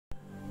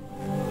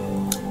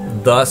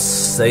Thus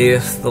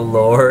saith the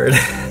Lord.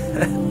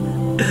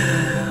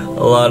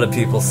 A lot of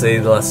people say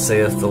thus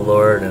saith the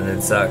Lord, and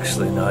it's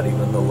actually not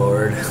even the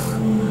Lord.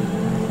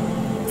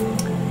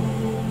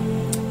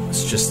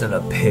 It's just an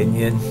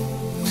opinion.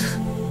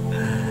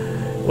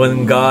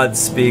 When God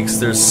speaks,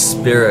 there's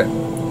spirit,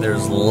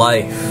 there's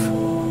life,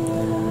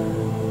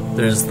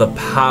 there's the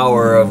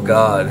power of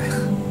God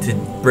to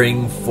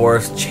bring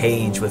forth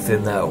change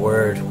within that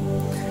word.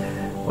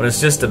 When it's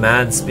just a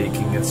man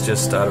speaking, it's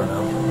just, I don't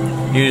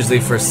know, usually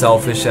for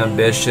selfish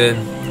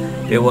ambition.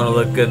 They want to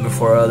look good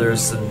before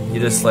others, and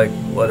you just like,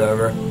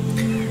 whatever.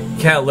 You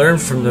can't learn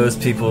from those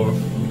people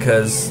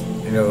because,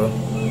 you know,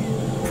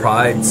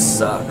 pride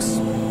sucks.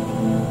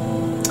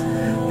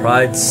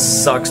 Pride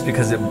sucks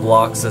because it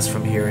blocks us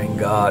from hearing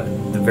God.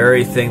 The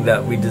very thing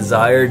that we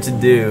desired to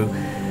do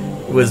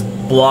was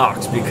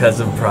blocked because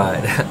of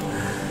pride.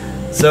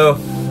 So,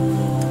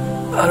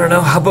 I don't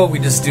know, how about we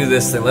just do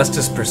this thing? Let's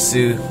just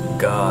pursue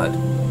God.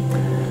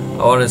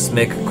 I want to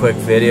make a quick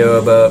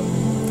video about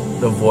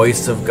the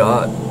voice of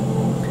God.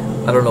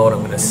 I don't know what I'm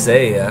going to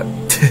say yet.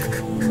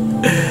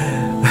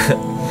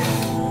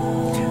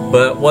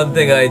 But one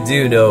thing I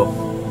do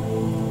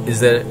know is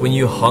that when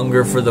you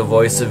hunger for the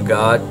voice of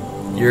God,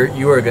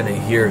 you are going to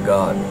hear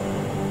God.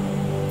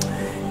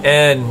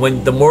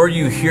 And the more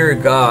you hear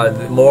God,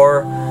 the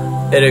more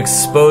it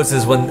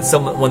exposes when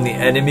the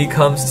enemy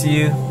comes to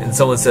you and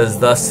someone says,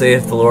 "Thus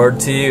saith the Lord"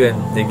 to you,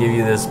 and they give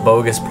you this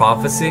bogus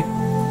prophecy.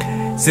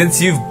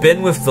 Since you've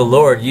been with the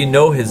Lord, you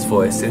know His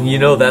voice, and you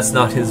know that's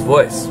not His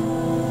voice.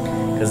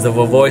 Because of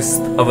a voice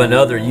of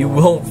another, you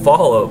won't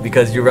follow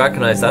because you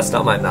recognize that's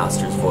not my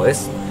master's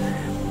voice.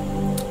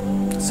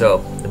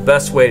 So the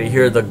best way to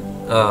hear the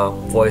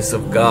voice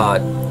of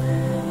God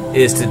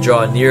is to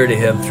draw near to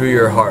Him through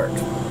your heart.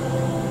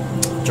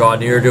 Draw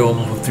near to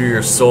Him through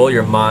your soul,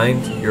 your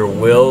mind, your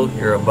will,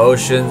 your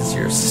emotions,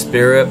 your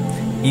spirit,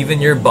 even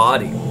your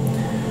body.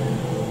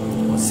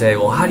 We'll say,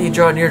 well, how do you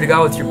draw near to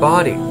God with your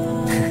body?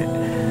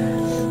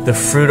 The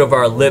fruit of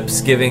our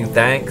lips giving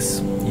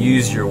thanks.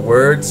 Use your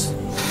words.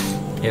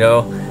 You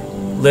know,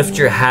 lift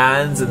your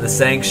hands in the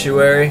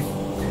sanctuary.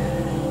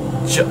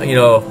 You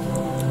know,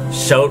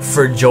 shout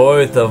for joy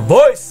with a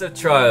voice of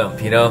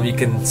triumph. You know, you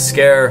can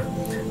scare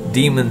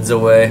demons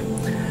away.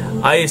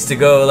 I used to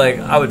go, like,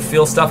 I would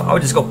feel stuff, I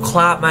would just go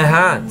clap my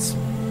hands.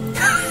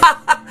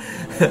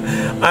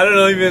 I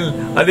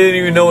didn't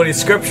even know any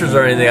scriptures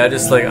or anything.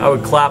 I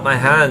would clap my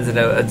hands, and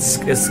it's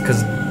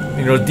because,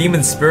 you know,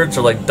 demon spirits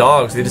are like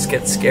dogs. They just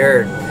get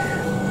scared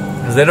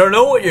because they don't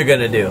know what you're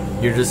gonna do.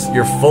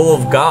 You're full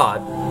of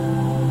God.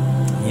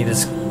 You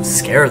just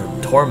scare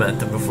them, torment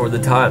them before the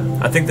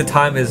time. I think the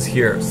time is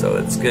here, so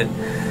it's good.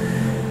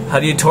 How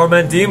do you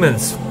torment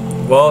demons?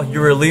 Well,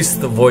 you release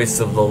the voice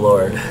of the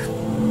Lord.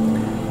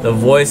 The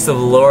voice of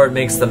the Lord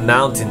makes the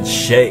mountains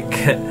shake.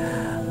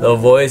 The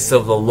voice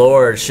of the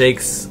Lord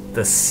shakes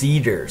the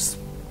cedars.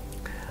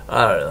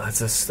 I don't know.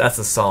 That's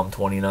a Psalm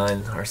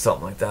 29 or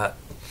something like that.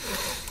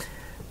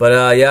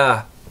 But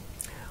yeah,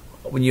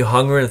 when you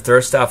hunger and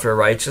thirst after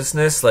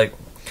righteousness, like,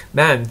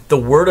 man, the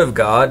Word of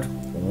God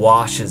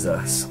washes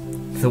us.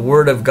 The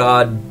Word of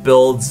God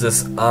builds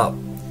us up.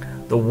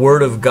 The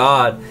Word of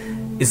God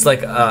is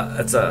like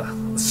it's a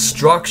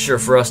structure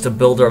for us to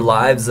build our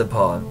lives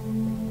upon.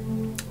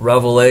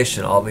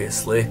 Revelation,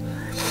 obviously.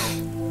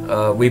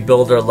 We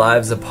build our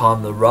lives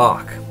upon the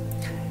rock.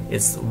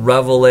 It's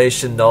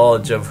revelation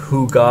knowledge of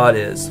who God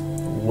is,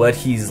 what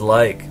He's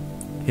like,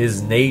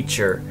 His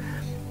nature,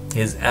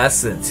 His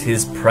essence,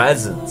 His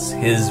presence,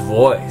 His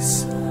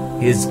voice,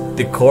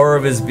 the core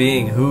of His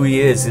being, who He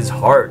is, His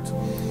heart.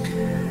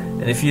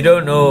 And if you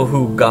don't know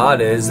who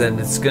God is, then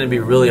it's going to be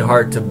really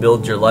hard to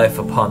build your life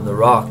upon the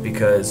rock,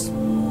 because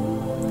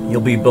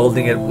you'll be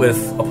building it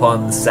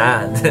upon the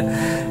sand,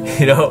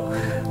 you know,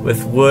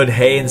 with wood,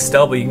 hay, and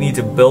stubble. You need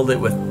to build it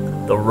with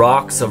the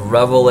rocks of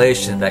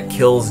revelation that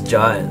kills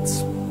giants.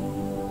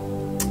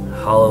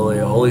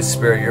 Hallelujah. Holy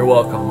Spirit, you're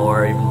welcome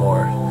more, even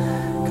more.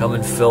 Come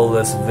and fill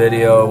this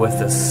video with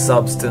the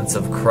substance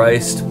of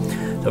Christ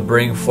to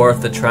bring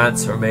forth the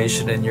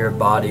transformation in your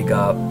body,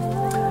 God.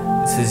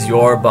 This is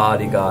your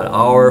body, God.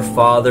 Our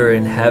Father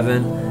in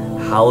heaven,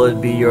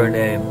 hallowed be your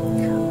name.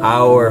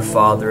 Our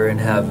Father in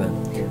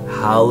heaven,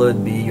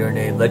 hallowed be your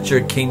name. Let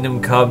your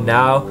kingdom come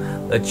now.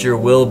 Let your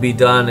will be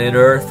done in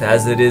earth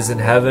as it is in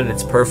heaven.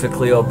 It's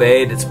perfectly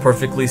obeyed. It's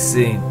perfectly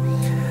seen.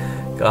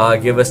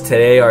 God, give us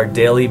today our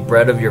daily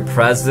bread of your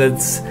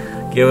presence.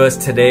 Give us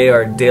today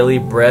our daily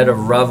bread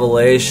of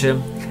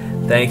revelation.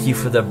 Thank you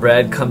for the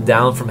bread come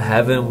down from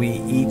heaven. We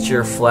eat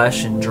your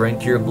flesh and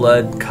drink your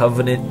blood.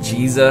 Covenant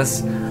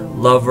Jesus,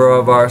 lover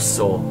of our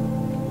soul.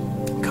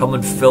 Come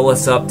and fill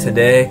us up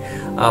today,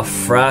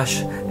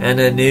 afresh and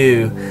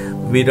anew.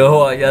 We don't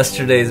want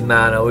yesterday's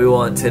manna. We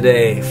want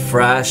today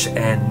fresh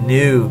and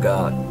new,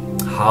 God.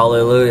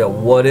 Hallelujah.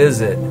 What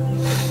is it?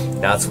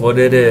 That's what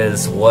it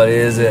is. What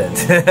is it?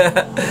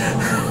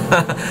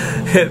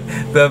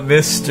 The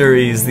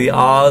mysteries, the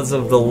awes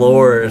of the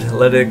Lord.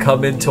 Let it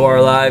come into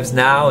our lives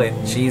now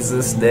in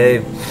Jesus'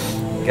 name.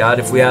 God,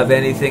 if we have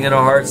anything in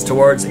our hearts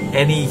towards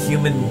any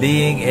human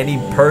being, any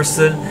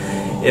person,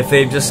 if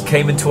they just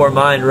came into our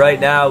mind right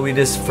now, we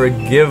just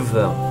forgive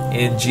them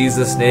in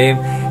Jesus' name.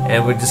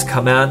 And we just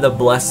command the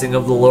blessing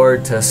of the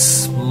Lord to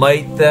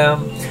smite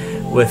them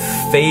with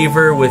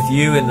favor with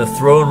you in the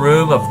throne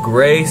room of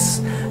grace,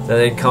 that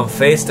they come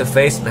face to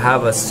face and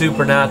have a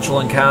supernatural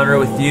encounter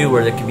with you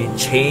where they can be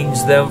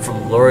changed them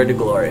from glory to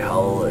glory.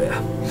 Hallelujah.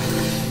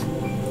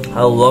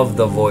 I love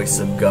the voice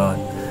of God.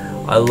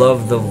 I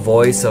love the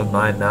voice of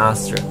my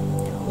Master.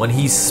 When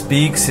He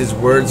speaks, His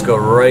words go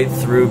right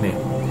through me.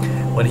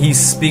 When He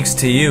speaks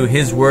to you,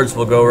 His words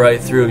will go right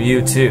through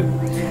you too.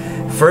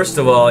 First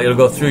of all, it'll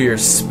go through your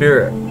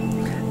spirit.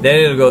 Then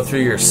it'll go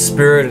through your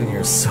spirit and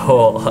your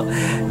soul.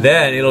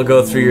 Then it'll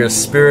go through your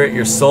spirit,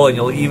 your soul, and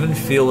you'll even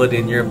feel it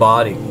in your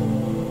body.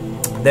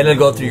 Then it'll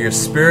go through your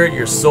spirit,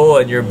 your soul,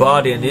 and your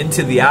body and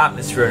into the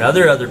atmosphere, and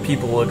other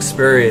people will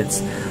experience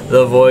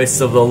the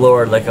voice of the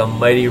Lord like a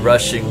mighty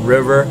rushing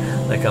river,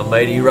 like a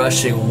mighty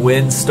rushing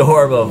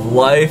windstorm of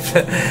life.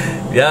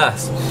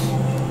 Yes.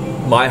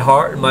 My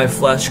heart and my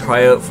flesh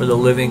cry out for the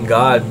living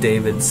God,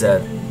 David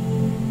said.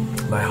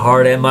 My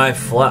heart and my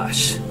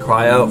flesh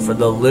cry out for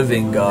the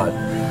living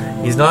God.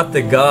 He's not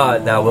the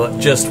God that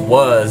just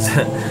was.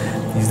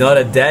 He's not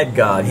a dead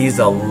God. He's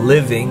a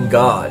living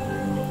God.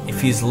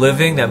 If He's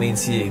living, that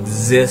means He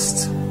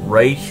exists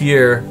right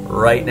here,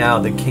 right now.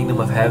 The kingdom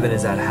of heaven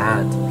is at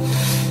hand.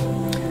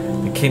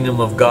 The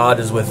kingdom of God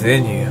is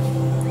within you.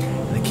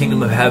 The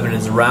kingdom of heaven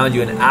is around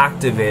you and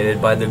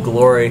activated by the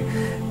glory.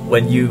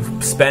 When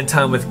you spend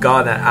time with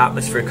God, that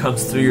atmosphere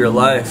comes through your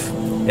life.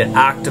 It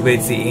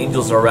activates the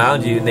angels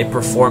around you and they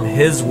perform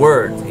His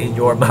word in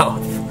your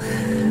mouth.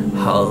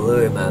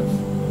 Hallelujah, man.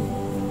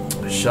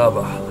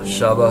 Shabbat,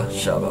 Shabbat,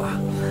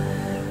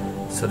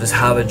 Shabbat. So just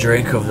have a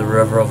drink of the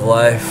river of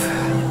life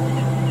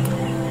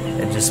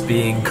and just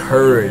be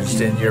encouraged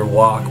in your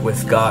walk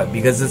with God,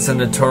 because it's an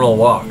eternal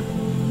walk.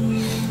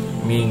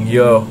 Meaning,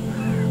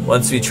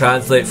 once we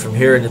translate from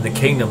here into the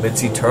kingdom,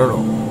 it's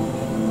eternal.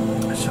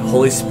 The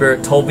Holy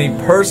Spirit told me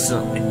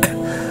personally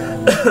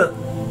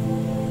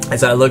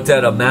as I looked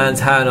at a man's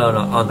hand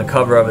on the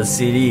cover of a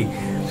CD,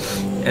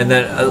 and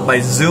then I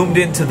zoomed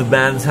into the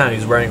man's hand. He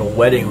was wearing a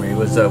wedding ring. He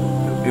was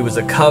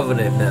a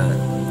covenant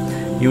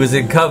man. He was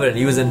in covenant.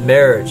 He was in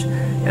marriage.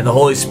 And the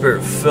Holy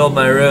Spirit filled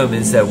my room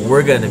and said,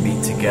 we're going to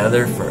be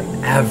together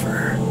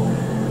forever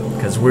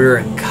because we're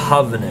in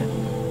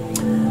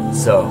covenant.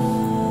 So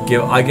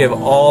I give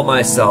all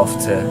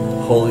myself to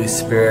Holy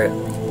Spirit,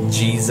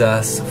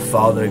 Jesus,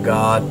 Father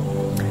God,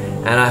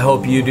 and I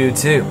hope you do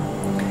too.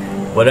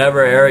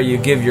 Whatever area you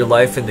give your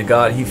life into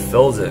God, He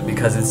fills it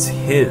because it's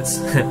His.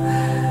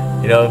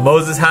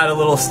 Moses had a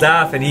little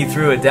staff and he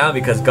threw it down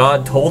because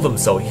God told him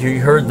so. He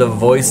heard the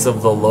voice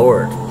of the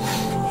Lord.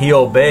 He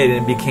obeyed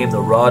and it became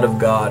the rod of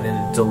God,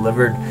 and it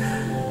delivered.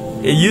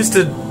 It used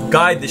to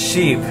guide the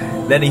sheep.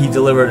 Then He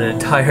delivered an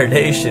entire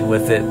nation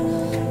with it,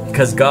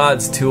 because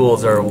God's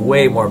tools are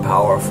way more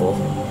powerful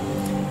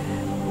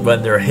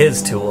when they're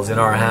His tools in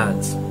our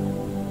hands.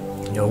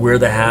 We're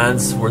the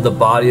hands. We're the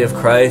body of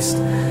Christ.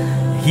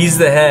 He's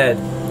the head.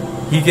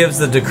 He gives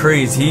the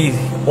decrees. He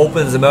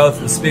opens the mouth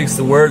and speaks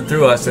the word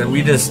through us, and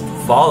we just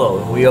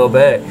follow and we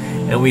obey,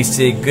 and we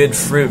see good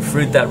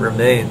fruit that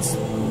remains.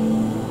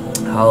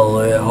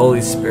 Hallelujah.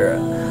 Holy Spirit.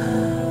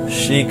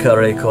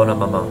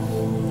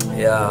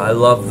 Yeah, I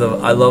love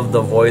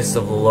the voice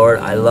of the Lord.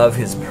 I love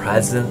His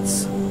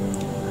presence.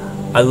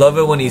 I love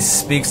it when He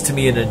speaks to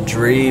me in a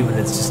dream and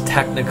it's just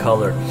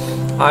technicolor.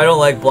 I don't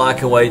like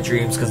black and white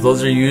dreams because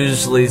those are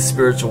usually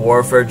spiritual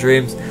warfare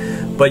dreams.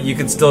 But you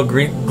can still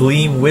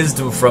glean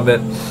wisdom from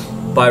it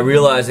by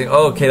realizing,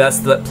 okay, that's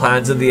the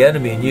plans of the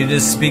enemy. And you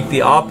just speak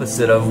the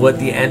opposite of what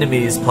the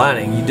enemy is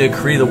planning. You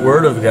decree the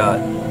word of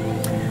God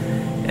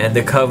and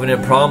the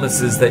covenant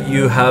promises that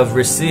you have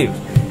received.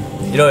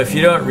 If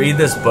you don't read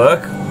this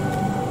book,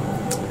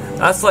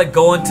 that's like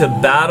going to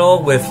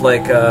battle with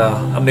like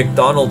a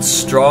McDonald's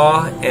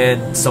straw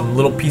and some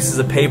little pieces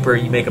of paper,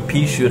 and you make a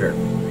pea shooter.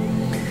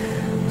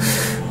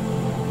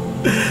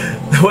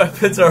 The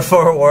weapons are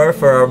for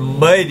warfare are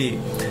mighty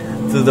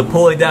to the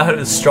pulling down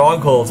of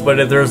strongholds, but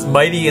if there's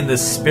mighty in the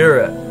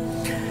spirit,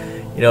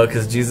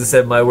 because Jesus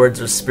said, my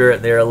words are spirit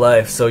and they are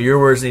life. So your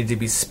words need to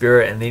be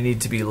spirit and they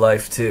need to be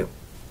life too,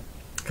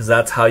 because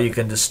that's how you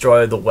can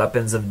destroy the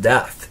weapons of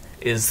death,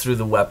 is through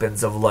the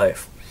weapons of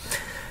life.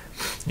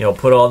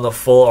 Put on the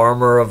full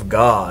armor of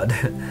God.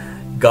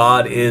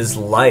 God is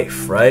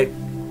life, right?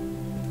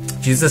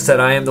 Jesus said,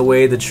 I am the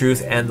way, the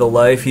truth, and the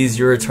life. He's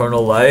your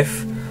eternal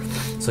life.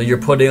 So you're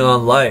putting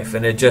on life,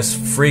 and it just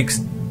freaks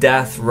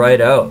death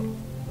right out.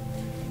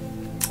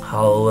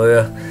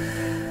 Hallelujah.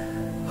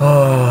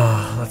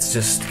 Let's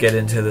just get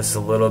into this a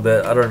little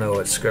bit. I don't know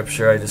what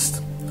scripture. I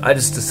just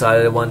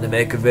decided I wanted to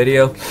make a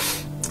video.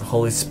 The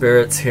Holy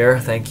Spirit's here.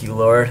 Thank you,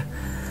 Lord.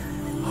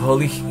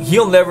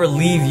 He'll never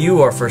leave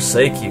you or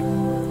forsake you.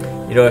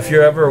 If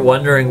you're ever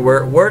wondering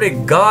where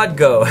did God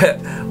go?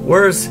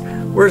 Where's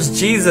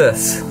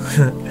Jesus?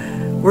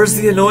 Where's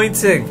the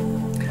anointing?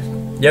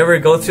 You ever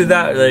go through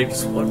that? Like,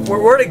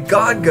 where did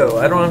God go?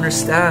 I don't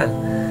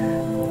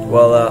understand.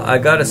 Well, I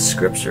got a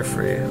scripture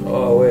for you.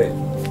 Oh, wait. I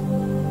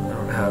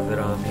don't have it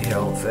on me, I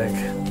don't think.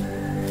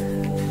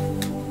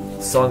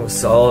 Song of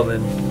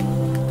Solomon.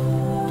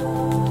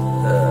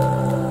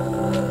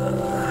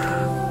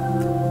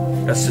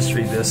 Let's just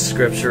read this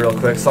scripture real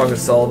quick. Song of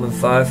Solomon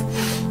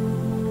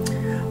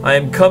 5. I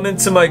am come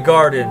into my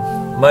garden,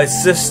 my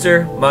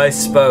sister, my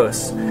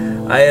spouse.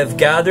 I have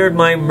gathered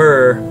my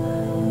myrrh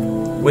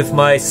with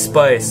my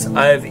spice.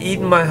 I have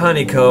eaten my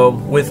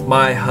honeycomb with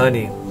my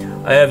honey.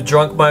 I have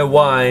drunk my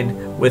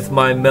wine with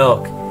my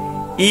milk.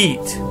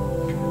 Eat,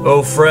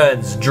 O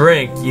friends,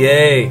 drink,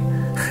 yea.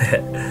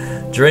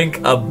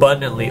 Drink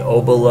abundantly,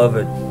 O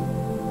beloved.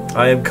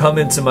 I am come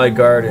into my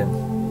garden.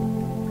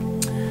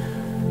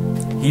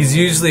 He's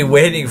usually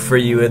waiting for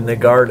you in the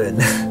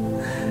garden.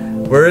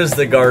 Where is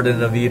the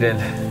Garden of Eden?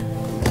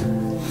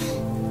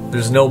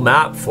 There's no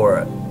map for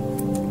it.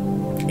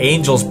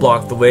 Angels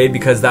block the way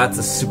because it's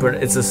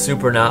a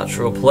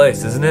supernatural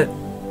place, isn't it?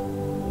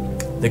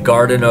 The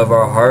garden of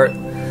our heart.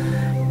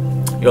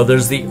 You know,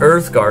 there's the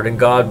earth garden.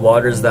 God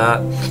waters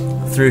that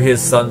through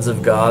his sons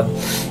of God.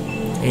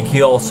 And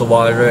he also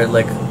waters it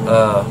like,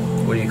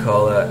 what do you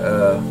call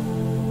that?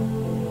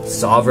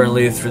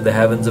 Sovereignly through the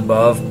heavens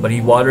above. But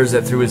he waters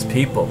it through his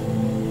people.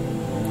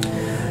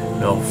 You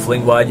know,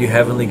 fling wide you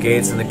heavenly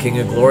gates and the King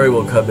of Glory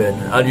will come in.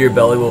 Out of your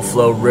belly will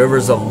flow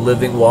rivers of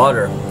living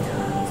water.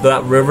 So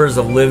that rivers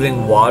of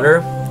living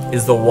water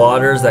is the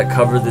waters that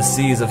cover the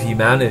seas of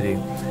humanity.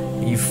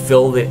 You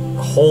fill the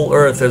whole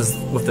earth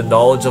with the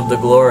knowledge of the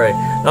glory.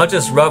 Not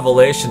just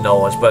revelation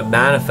knowledge, but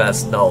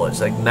manifest knowledge.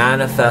 Like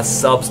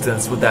manifest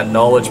substance with that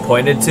knowledge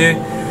pointed to.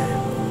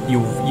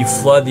 You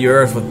flood the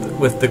earth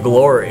with the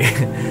glory.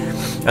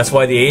 That's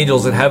why the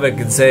angels in heaven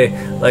can say,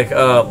 like,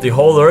 the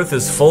whole earth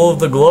is full of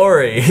the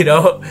glory, you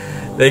know?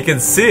 They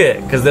can see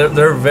it, because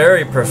they're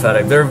very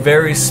prophetic. They're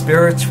very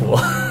spiritual.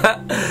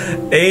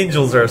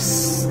 Angels are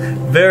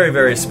very,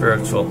 very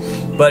spiritual.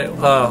 But,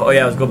 oh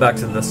yeah, let's go back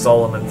to the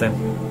Solomon thing.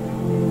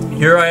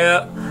 Here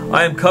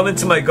I am coming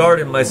to my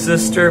garden, my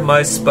sister,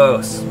 my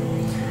spouse.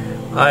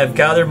 I have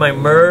gathered my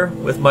myrrh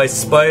with my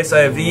spice.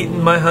 I have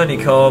eaten my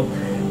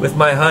honeycomb with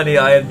my honey.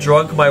 I have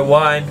drunk my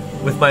wine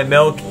with my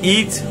milk.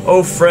 Eat,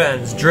 O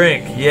friends,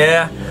 drink,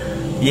 yeah,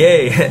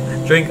 yea,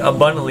 drink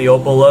abundantly, O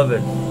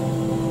beloved.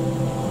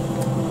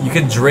 You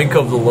can drink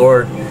of the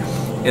Lord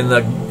in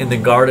the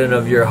garden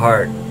of your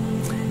heart.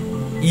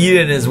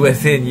 Eden is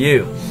within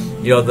you.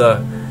 You know,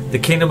 the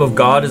kingdom of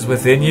God is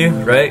within you,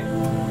 right?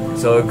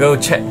 So go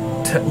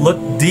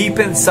look deep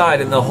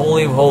inside in the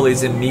Holy of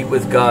Holies and meet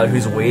with God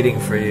who's waiting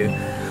for you.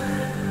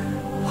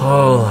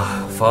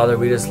 Oh, Father,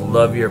 we just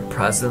love your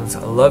presence.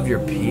 I love your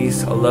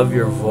peace. I love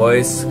your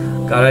voice.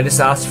 God, I just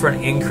ask for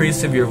an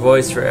increase of your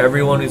voice for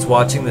everyone who's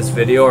watching this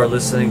video or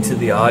listening to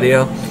the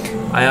audio.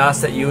 I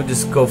ask that you would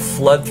just go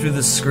flood through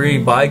the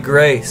screen by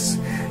grace.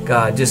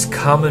 God, just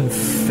come and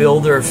fill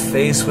their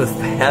face with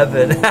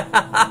heaven.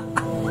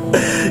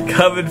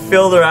 Come and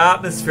fill their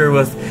atmosphere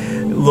with,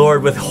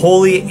 Lord, with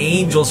holy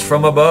angels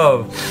from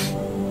above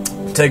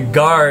to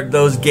guard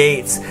those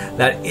gates,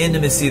 that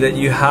intimacy that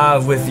you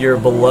have with your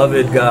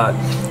beloved God,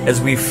 as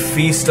we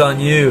feast on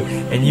you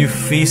and you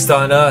feast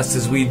on us,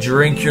 as we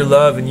drink your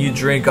love and you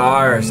drink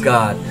ours,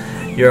 God,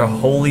 your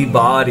holy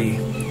body.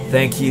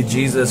 Thank you,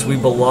 Jesus. We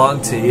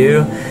belong to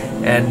you,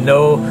 and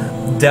no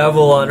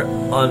devil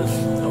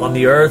on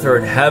the earth or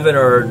in heaven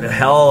or in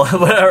hell,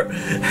 whatever.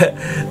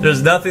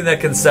 There's nothing that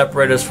can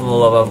separate us from the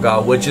love of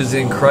God, which is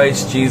in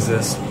Christ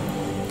Jesus,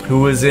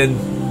 who is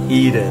in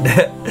Eden.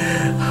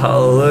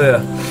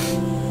 Hallelujah.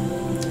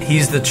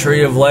 He's the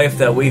tree of life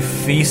that we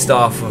feast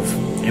off of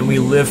and we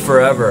live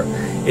forever.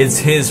 It's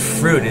his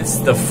fruit. It's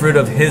the fruit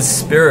of his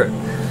spirit.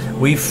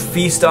 We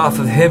feast off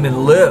of him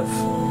and live.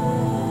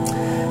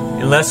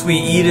 Unless we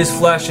eat his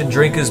flesh and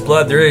drink his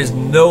blood, there is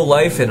no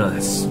life in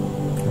us.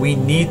 We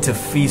need to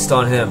feast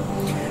on him.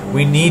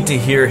 We need to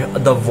hear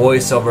the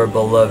voice of our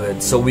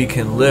beloved so we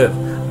can live.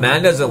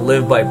 Man doesn't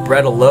live by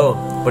bread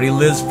alone, but he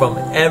lives from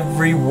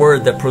every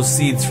word that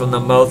proceeds from the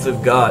mouth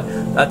of God.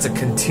 That's a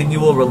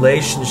continual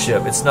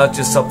relationship. It's not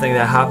just something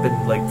that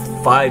happened like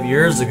 5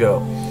 years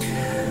ago.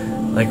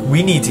 Like,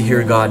 we need to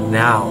hear God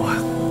now,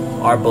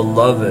 our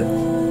beloved.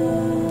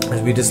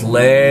 As we just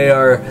lay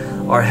our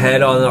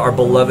head on our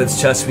beloved's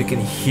chest, we can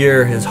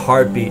hear his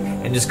heartbeat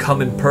and just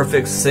come in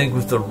perfect sync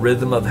with the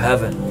rhythm of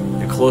heaven.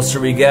 The closer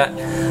we get,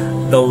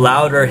 the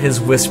louder his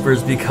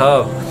whispers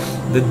become.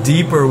 The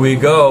deeper we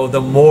go,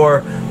 the more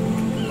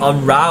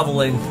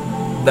unraveling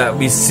that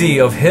we see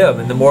of him.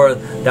 And the more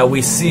that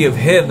we see of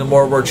him, the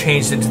more we're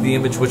changed into the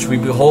image which we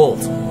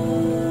behold.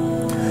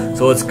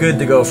 So it's good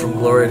to go from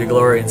glory to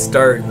glory and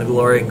start in the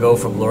glory and go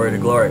from glory to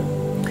glory.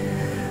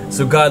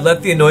 So God,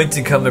 let the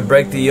anointing come and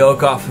break the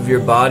yoke off of your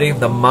body,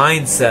 the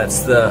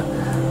mindsets,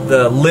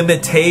 the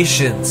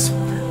limitations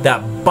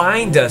that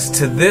bind us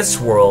to this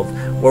world,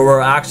 where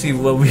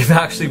we've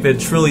actually been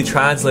truly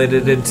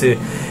translated into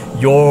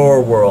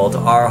your world,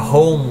 our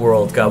home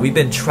world, God. We've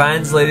been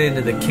translated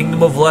into the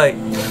kingdom of light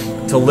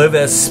to live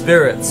as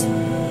spirits.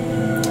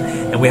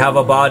 And we have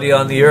a body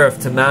on the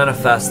earth to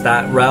manifest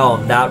that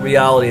realm, that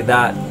reality,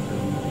 that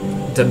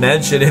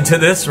dimension into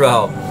this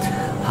realm.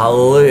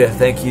 Hallelujah.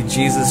 Thank you,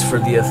 Jesus, for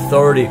the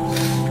authority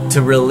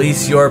to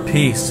release your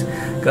peace.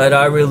 God,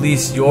 I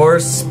release your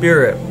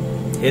spirit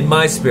in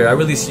my spirit. I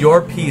release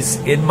your peace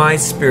in my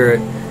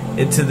spirit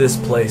into this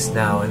place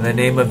now. In the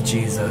name of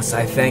Jesus,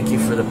 I thank you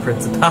for the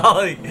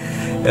principality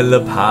and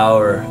the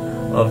power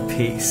of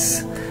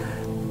peace.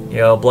 You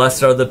know,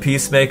 blessed are the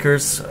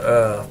peacemakers,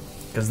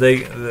 because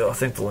I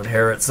think they'll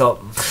inherit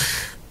something.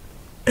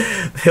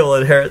 They'll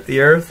inherit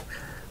the earth.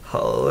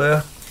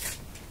 Hallelujah.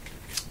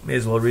 May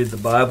as well read the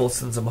Bible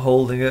since I'm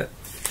holding it.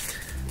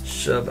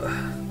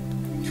 Shabbat.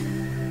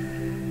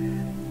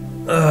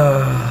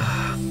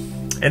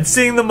 And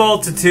seeing the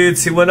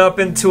multitudes, he went up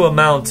into a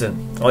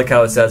mountain. I like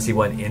how it says he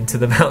went into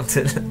the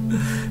mountain.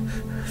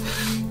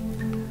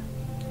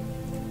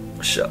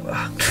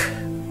 Shabbat.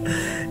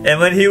 And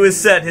when he was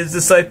set, his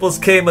disciples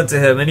came unto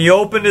him, and he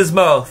opened his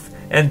mouth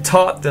and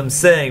taught them,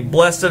 saying,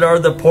 Blessed are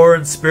the poor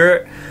in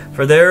spirit,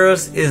 for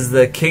theirs is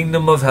the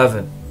kingdom of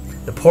heaven.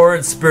 The poor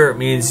in spirit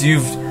means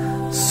you've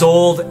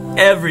sold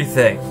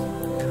everything.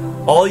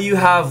 All you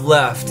have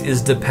left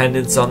is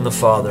dependence on the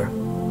Father.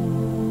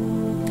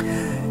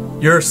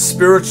 Your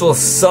spiritual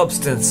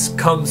substance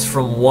comes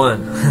from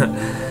one,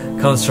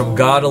 comes from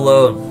God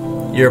alone.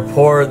 You're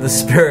poor in the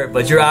spirit,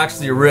 but you're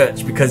actually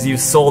rich because you've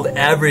sold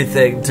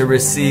everything to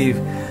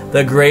receive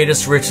the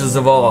greatest riches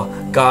of all,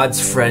 God's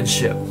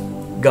friendship,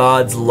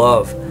 God's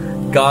love,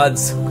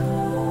 God's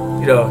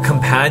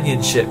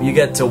companionship. You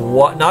get to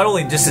not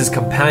only just his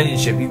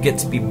companionship, you get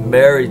to be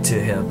married to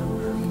him.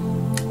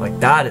 Like,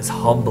 that is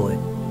humbling.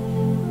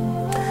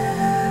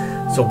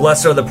 So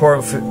blessed are the poor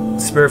in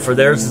spirit, for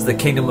theirs is the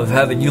kingdom of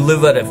heaven. You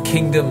live out of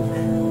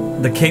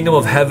the kingdom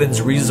of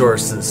heaven's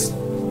resources.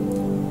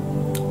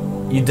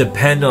 You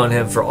depend on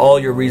him for all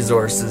your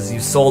resources. You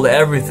sold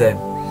everything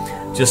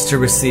just to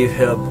receive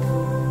him.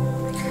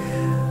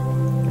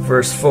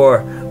 Verse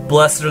 4,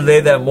 blessed are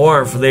they that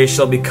mourn, for they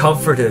shall be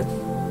comforted.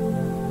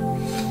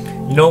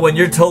 You know, when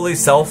you're totally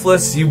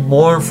selfless, you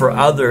mourn for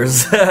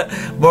others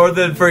more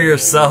than for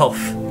yourself.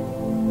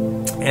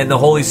 And the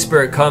Holy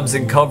Spirit comes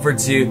and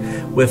comforts you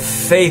with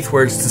faith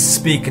words to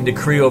speak and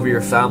decree over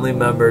your family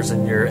members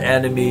and your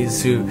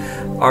enemies who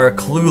are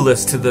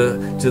clueless to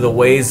the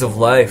ways of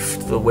life,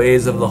 to the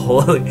ways of the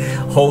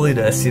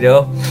holiness, you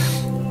know.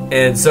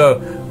 And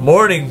so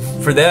mourning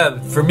for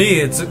them, for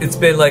me, it's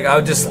been like I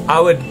would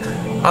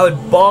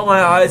bawl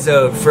my eyes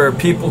out for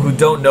people who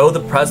don't know the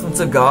presence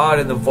of God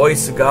and the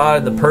voice of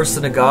God and the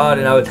person of God,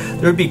 and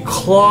there would be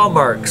claw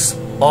marks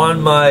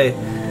on my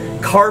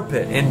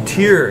carpet and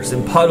tears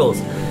and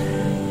puddles,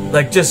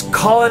 like just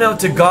calling out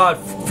to God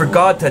for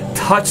God to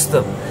touch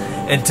them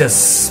and to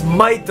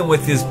smite them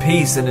with his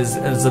peace and his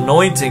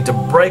anointing, to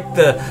break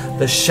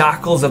the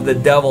shackles of the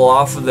devil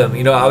off of them.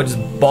 You know, I would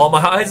just bawl my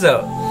eyes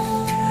out.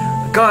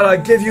 God, I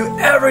give you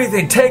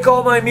everything. Take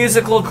all my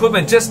musical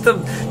equipment just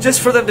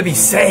for them to be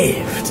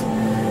saved.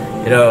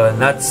 You know,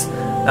 and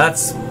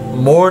that's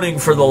mourning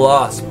for the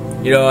lost.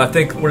 You know, I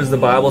think, what does the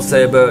Bible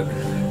say about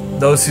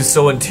those who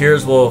sow in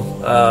tears will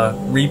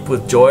reap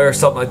with joy, or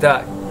something like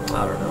that?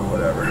 I don't know,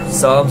 whatever.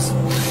 Psalms.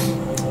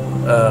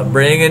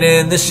 Bringing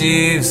in the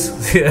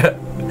sheaves. Yeah.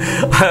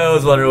 I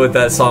always wondered what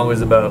that song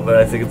was about, but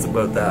I think it's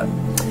about that.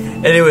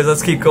 Anyways,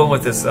 let's keep going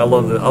with this. I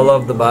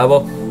love the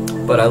Bible,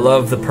 but I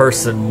love the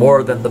person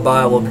more than the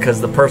Bible, because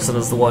the person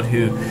is the one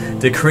who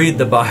decreed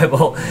the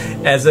Bible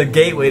as a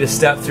gateway to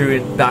step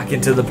through and back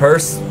into the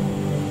person.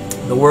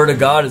 The Word of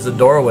God is a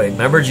doorway.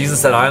 Remember, Jesus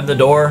said, I am the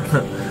door.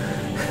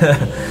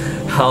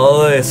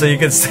 Hallelujah. So you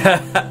can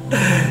step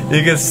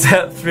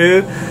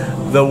through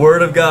the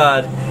Word of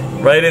God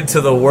right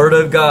into the Word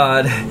of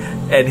God,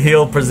 and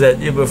he'll present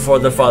you before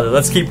the Father.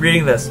 Let's keep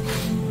reading this.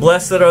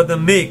 Blessed are the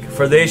meek,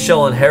 for they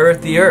shall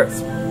inherit the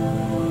earth.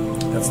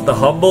 That's the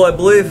humble, I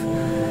believe,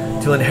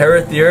 to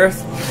inherit the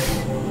earth.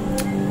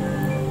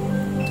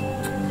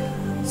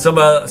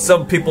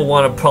 Some people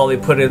want to probably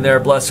put in there,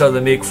 blessed are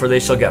the meek, for they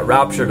shall get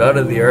raptured out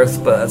of the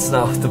earth, but that's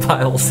not what the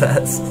Bible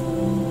says.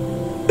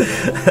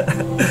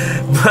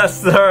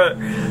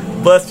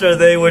 Blessed are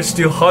they which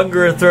do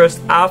hunger and thirst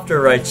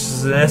after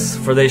righteousness,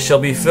 for they shall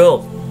be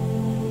filled.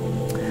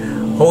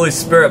 Holy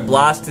Spirit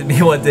blasted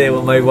me one day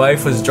when my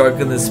wife was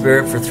drunk in the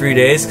Spirit for 3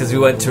 days, because we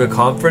went to a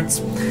conference,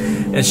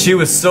 and she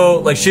was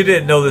so, she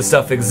didn't know this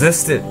stuff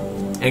existed,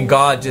 and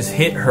God just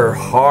hit her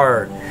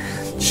hard.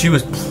 She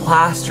was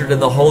plastered in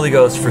the Holy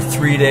Ghost for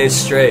 3 days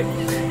straight.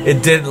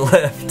 It didn't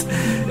lift.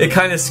 It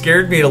kind of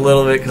scared me a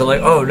little bit, because I'm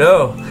like, oh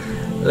no,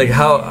 like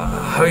how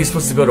are you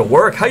supposed to go to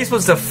work? How are you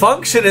supposed to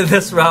function in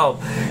this realm?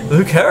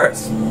 Who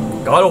cares?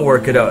 God will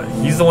work it out.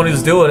 He's the one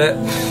who's doing it.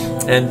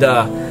 And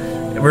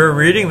we were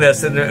reading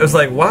this, and it was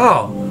like,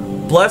 wow,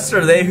 blessed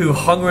are they who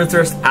hunger and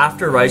thirst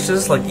after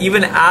righteousness. Like,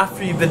 even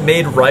after you've been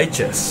made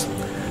righteous,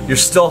 you're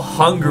still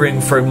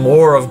hungering for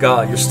more of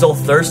God. You're still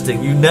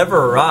thirsting. You never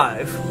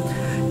arrive.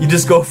 You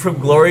just go from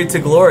glory to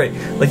glory.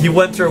 Like, you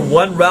went through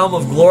one realm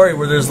of glory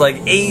where there's like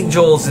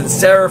angels and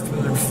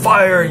seraphim and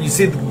fire, and you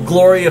see the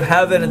glory of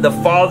heaven and the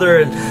Father,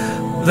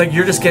 and like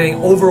you're just getting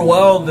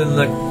overwhelmed,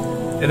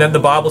 and then the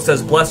Bible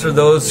says, blessed are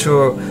those who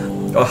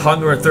are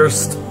hunger and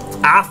thirst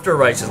after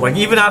righteousness. Like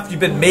even after you've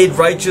been made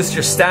righteous,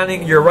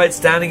 you're right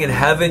standing in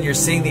heaven, you're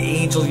seeing the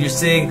angels, you're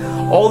seeing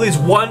all these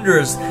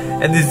wonders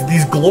and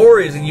these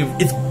glories, and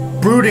it's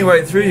brooding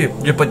right through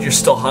you, but you're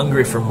still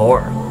hungry for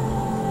more.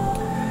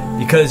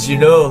 Because you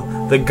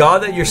know the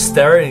God that you're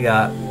staring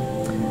at,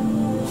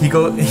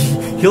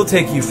 He'll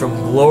take you from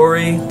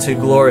glory to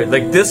glory.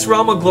 Like this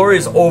realm of glory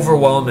is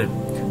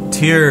overwhelming.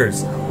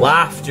 Tears,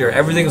 laughter,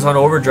 everything's on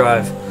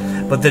overdrive.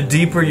 But the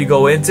deeper you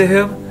go into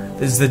Him,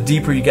 is the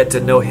deeper you get to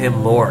know Him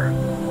more.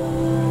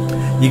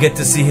 You get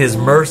to see His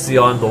mercy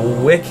on the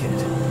wicked.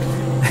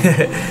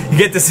 You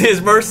get to see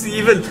His mercy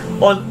even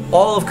on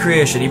all of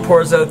creation. He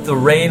pours out the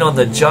rain on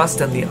the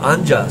just and the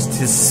unjust.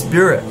 His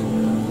Spirit.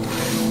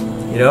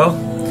 You know?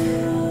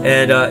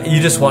 And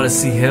you just want to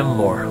see Him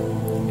more.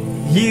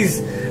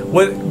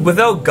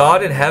 Without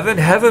God in heaven,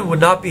 heaven would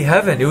not be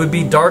heaven. It would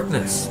be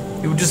darkness.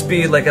 It would just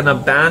be like an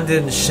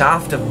abandoned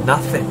shaft of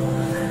nothing.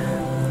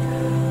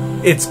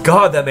 It's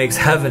God that makes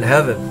heaven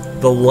heaven.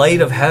 The light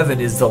of heaven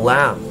is the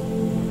Lamb.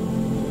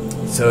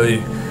 So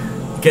you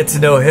get to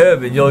know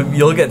Him, and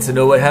you'll get to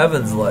know what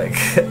heaven's like.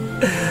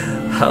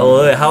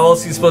 Hallelujah. How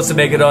else are you supposed to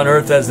make it on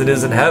earth as it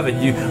is in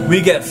heaven?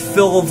 We get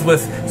filled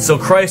with, so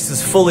Christ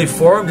is fully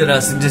formed in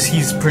us, and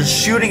He's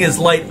shooting His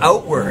light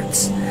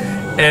outwards.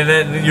 And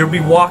then you'll be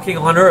walking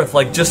on earth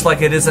just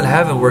like it is in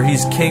heaven, where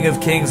He's King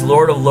of Kings,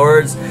 Lord of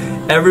Lords.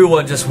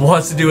 Everyone just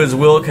wants to do His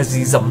will because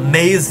He's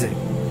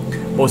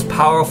amazing. Most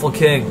powerful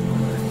King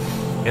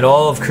in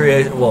all of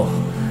creation. Well,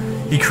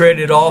 He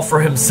created it all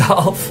for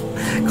Himself.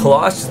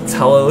 Colossians,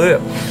 hallelujah.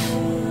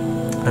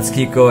 Let's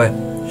keep going.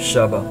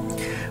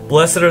 Shabbat.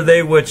 Blessed are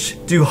they which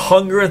do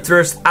hunger and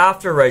thirst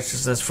after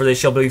righteousness, for they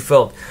shall be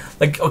filled.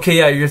 Okay,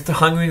 yeah, you're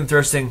hungering and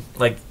thirsting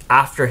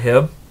after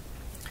Him.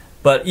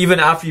 But even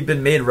after you've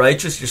been made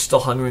righteous, you're still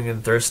hungering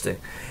and thirsting.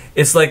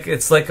 It's like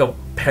a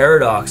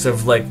paradox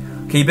of okay,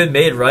 you've been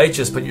made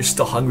righteous, but you're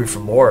still hungry for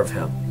more of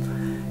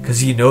Him.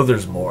 Because you know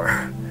there's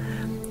more.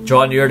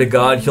 Draw near to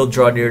God, He'll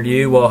draw near to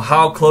you. Well,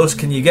 how close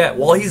can you get?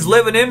 Well, He's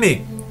living in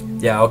me.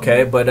 Yeah,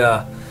 okay, but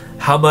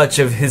how much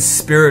of His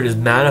Spirit is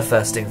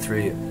manifesting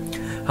through you?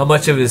 How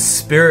much of His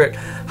Spirit,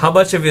 how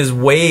much of His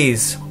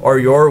ways are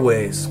your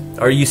ways?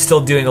 Are you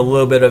still doing a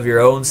little bit of your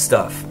own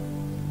stuff?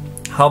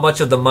 How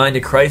much of the mind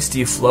of Christ do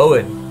you flow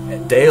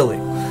in daily?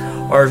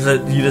 Or is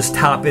it you just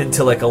tap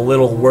into a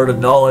little word of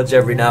knowledge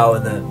every now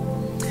and then?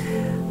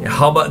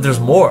 How much? There's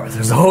more.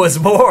 There's always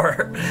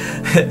more.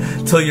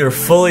 Till you're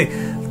fully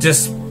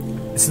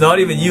it's not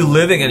even you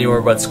living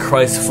anymore, but it's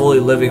Christ fully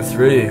living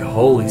through you.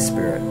 Holy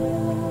Spirit.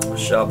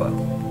 Shabbat.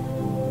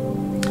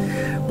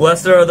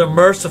 Blessed are the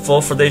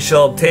merciful, for they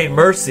shall obtain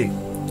mercy.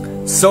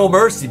 Sow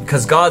mercy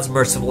because God's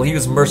merciful. He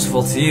was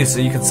merciful to you, so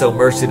you can sow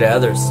mercy to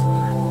others.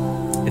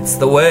 It's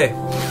the way.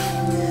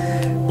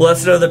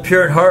 Blessed are the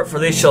pure in heart, for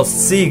they shall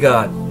see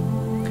God.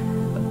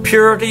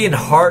 Purity in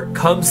heart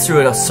comes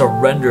through a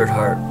surrendered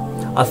heart,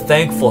 a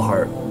thankful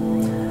heart,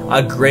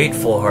 a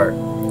grateful heart.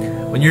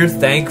 When you're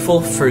thankful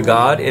for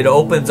God, it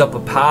opens up a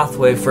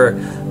pathway for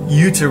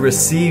you to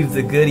receive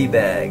the goodie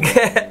bag.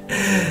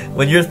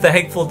 When you're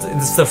thankful,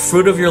 it's the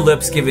fruit of your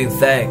lips giving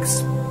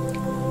thanks.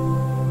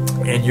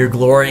 And you're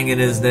glorying in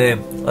His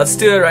name. Let's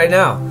do it right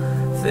now.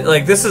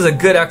 This is a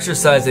good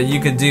exercise that you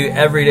can do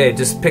every day.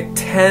 Just pick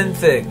 10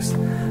 things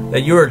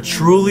that you are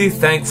truly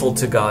thankful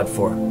to God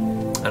for.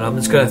 And I'm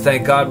just going to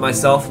thank God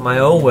myself in my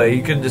own way.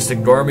 You can just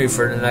ignore me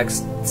for the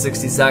next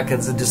 60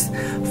 seconds and just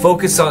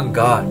focus on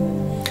God.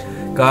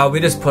 God, we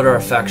just put our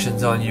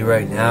affections on You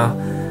right now.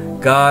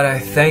 God, I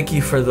thank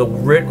You for the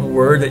written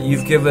word that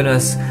You've given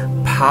us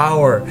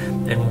power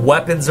and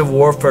weapons of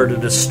warfare to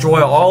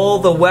destroy all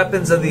the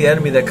weapons of the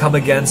enemy that come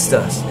against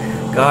us.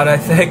 God, I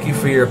thank You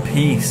for Your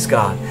peace,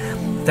 God.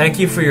 Thank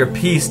You for Your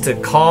peace to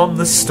calm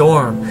the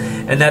storm,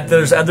 and that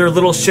there's other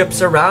little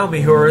ships around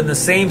me who are in the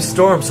same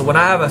storm. So when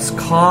I have a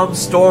calm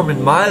storm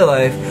in my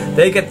life,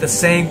 they get the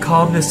same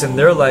calmness in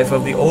their life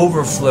of the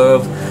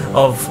overflow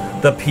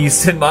of the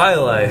peace in my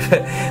life.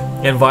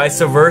 And vice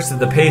versa,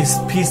 the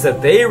peace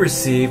that they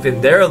receive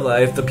in their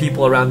life, the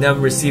people around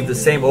them receive the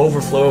same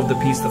overflow of the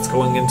peace that's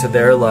going into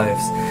their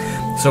lives.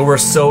 So we're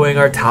sowing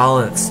our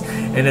talents,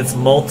 and it's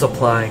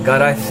multiplying.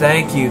 God, I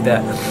thank You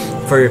that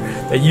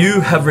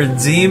You have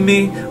redeemed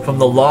me from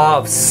the law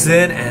of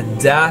sin and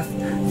death.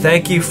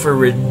 Thank You for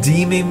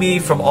redeeming me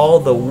from all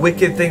the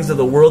wicked things of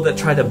the world that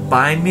try to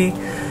bind me.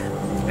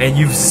 And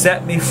You've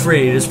set me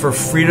free. It is for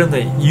freedom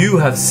that You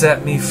have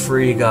set me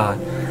free,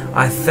 God.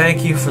 I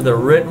thank You for the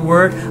written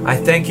word. I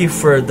thank You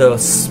for the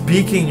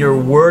speaking Your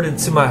word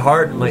into my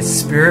heart and my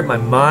spirit, my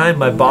mind,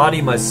 my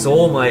body, my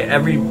soul, my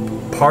every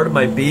part of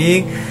my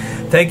being.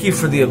 Thank You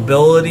for the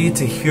ability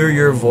to hear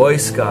Your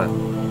voice, God.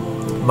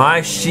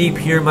 My sheep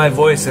hear My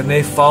voice and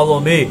they follow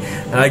Me,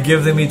 and I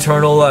give them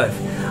eternal life.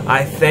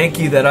 I thank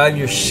You that I'm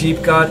Your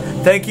sheep, God.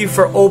 Thank You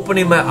for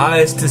opening my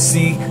eyes to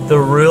see the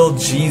real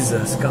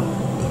Jesus, God.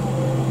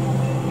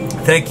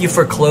 Thank You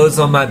for clothes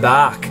on my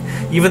back,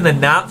 even the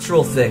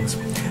natural things.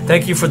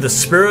 Thank you for the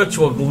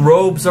spiritual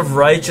robes of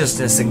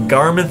righteousness and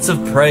garments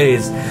of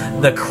praise,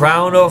 the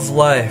crown of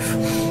life,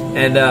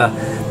 and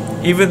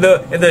even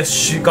though in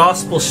the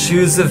gospel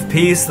shoes of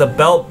peace, the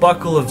belt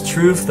buckle of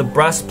truth, the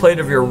breastplate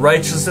of your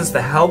righteousness,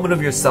 the helmet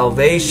of your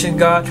salvation,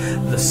 God,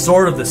 the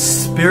sword of the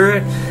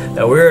Spirit,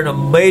 that we're in a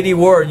mighty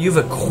war, and you've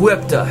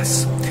equipped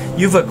us.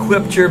 You've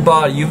equipped your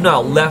body. You've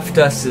not left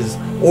us as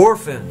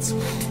orphans.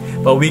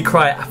 But we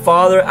cry,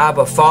 Father,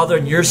 Abba, Father,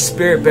 and your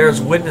Spirit bears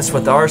witness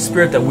with our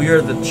spirit that we are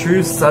the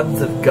true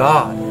sons of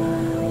God.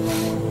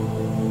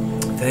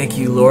 Thank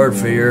you, Lord,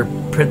 for your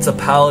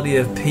principality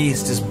of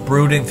peace just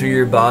brooding through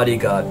your body,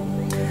 God.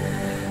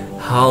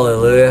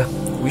 Hallelujah.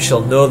 We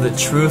shall know the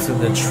truth, and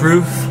the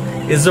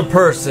truth is a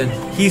person.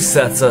 He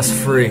sets us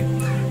free.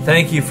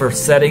 Thank you for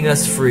setting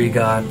us free,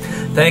 God.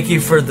 Thank you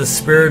for the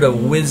spirit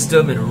of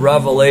wisdom and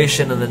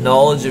revelation and the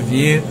knowledge of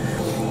you.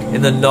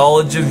 In the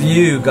knowledge of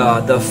you,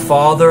 God, the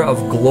Father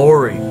of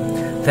glory.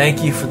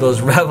 Thank you for those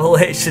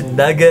revelation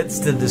nuggets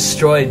to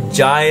destroy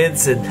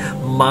giants and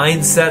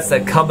mindsets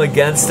that come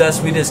against us.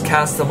 We just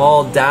cast them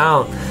all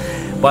down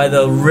by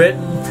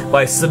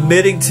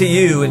submitting to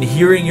you and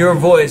hearing your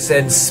voice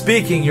and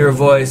speaking your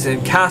voice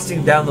and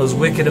casting down those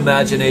wicked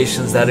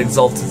imaginations that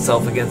exalt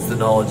itself against the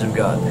knowledge of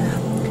God.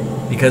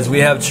 Because we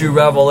have true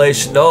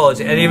revelation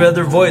knowledge. Any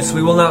other voice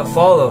we will not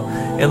follow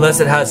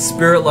unless it has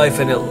spirit life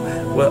in it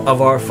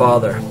of our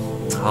Father.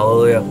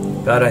 Hallelujah.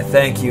 God, I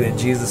thank you in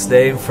Jesus'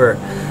 name for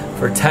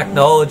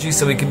technology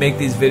so we can make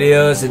these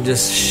videos and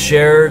just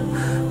share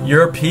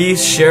your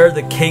peace, share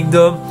the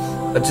kingdom,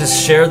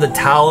 just share the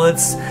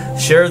talents,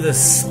 share the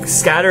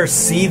scatter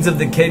seeds of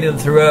the kingdom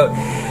throughout.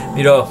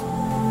 You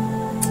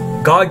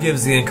know, God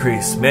gives the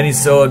increase. Many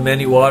sow and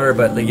many water,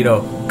 but you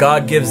know,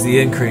 God gives the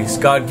increase.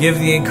 God give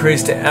the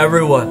increase to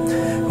everyone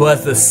who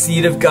has the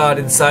seed of God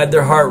inside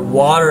their heart.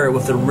 Water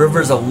with the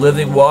rivers of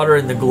living water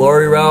in the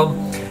glory realm.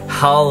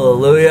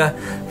 Hallelujah.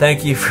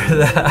 Thank you for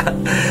that.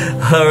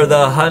 Or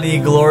the honey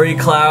glory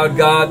cloud,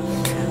 God.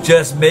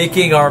 Just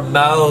making our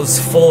mouths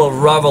full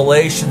of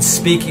revelation,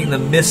 speaking the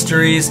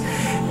mysteries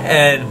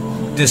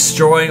and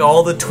destroying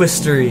all the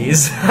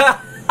twisteries.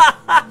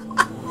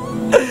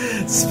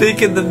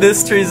 Speaking the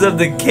mysteries of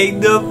the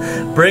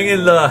kingdom,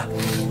 bringing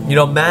the, you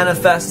know,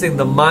 manifesting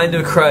the mind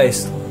of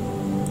Christ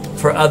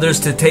for others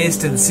to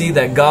taste and see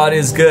that God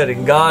is good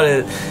and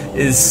God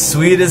is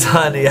sweet as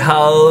honey.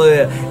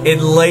 Hallelujah.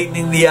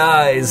 Enlightening the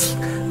eyes.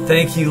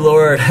 Thank you,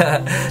 Lord,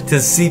 to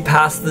see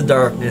past the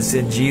darkness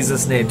in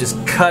Jesus' name.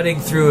 Just cutting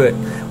through it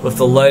with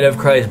the light of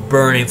Christ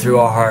burning through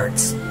our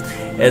hearts.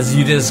 As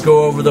you just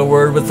go over the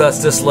word with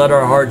us, just let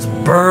our hearts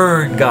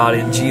burn, God,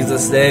 in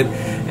Jesus' name.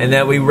 And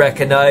that we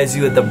recognize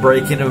you at the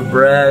breaking of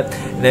bread.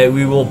 And that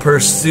we will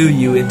pursue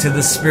you into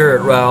the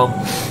spirit realm.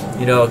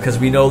 You know, because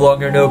we no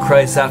longer know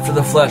Christ after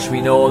the flesh. We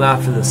know him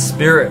after the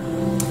spirit.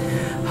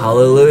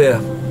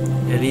 Hallelujah.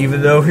 And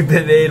even though we've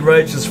been made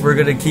righteous, we're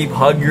going to keep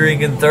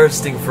hungering and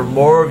thirsting for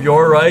more of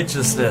your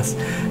righteousness.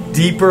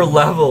 Deeper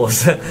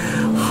levels.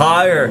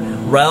 Higher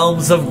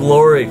realms of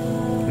glory.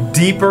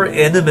 Deeper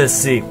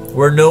intimacy.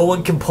 Where no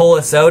one can pull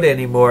us out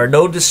anymore.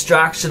 No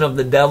distraction of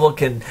the devil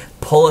can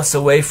pull us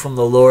away from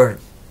the Lord.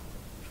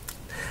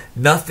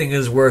 Nothing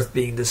is worth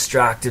being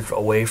distracted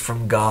away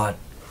from God.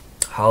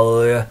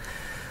 Hallelujah.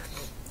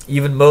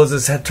 Even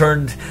Moses had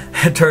turned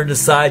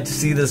aside to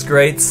see this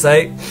great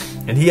sight,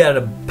 and he had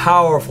a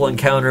powerful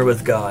encounter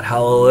with God.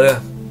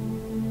 Hallelujah.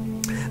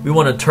 We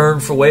want to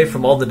turn away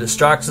from all the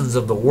distractions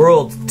of the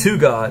world to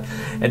God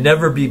and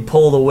never be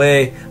pulled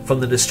away from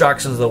the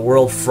distractions of the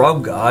world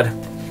from God.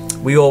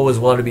 We always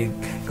want to be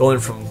going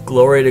from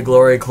glory to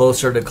glory,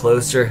 closer to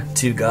closer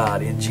to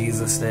God in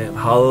Jesus' name.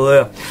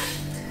 Hallelujah.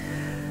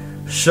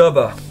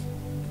 Shabbat.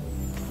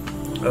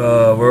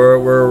 Where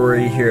were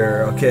we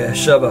here? Okay,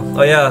 Shabbat.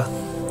 Oh yeah.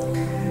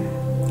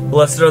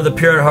 Blessed are the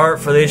pure in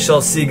heart, for they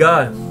shall see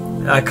God.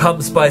 That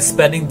comes by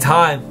spending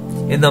time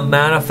in the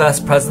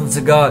manifest presence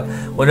of God.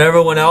 When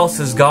everyone else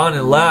is gone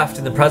and left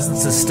and the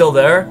presence is still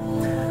there,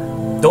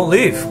 don't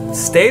leave.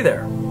 Stay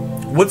there.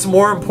 What's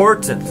more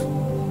important?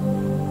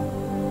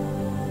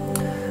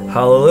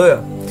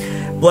 Hallelujah.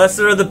 Blessed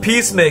are the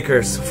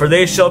peacemakers, for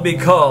they shall be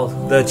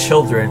called the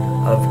children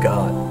of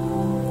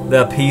God.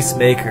 The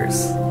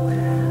peacemakers.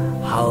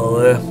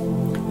 Hallelujah.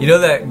 You know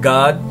that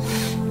God,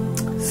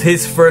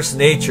 his first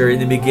nature, in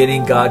the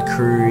beginning God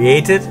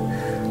created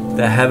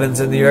the heavens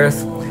and the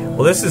earth.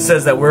 Well, this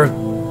says that we're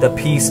the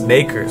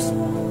peacemakers.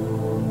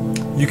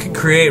 You can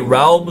create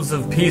realms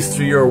of peace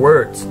through your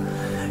words.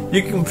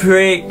 You can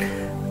create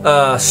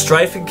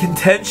strife and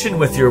contention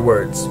with your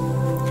words.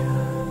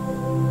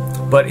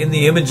 But in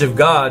the image of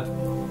God,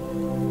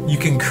 you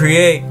can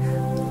create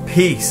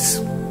peace.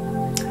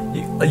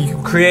 You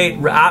can create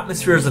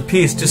atmospheres of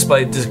peace just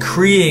by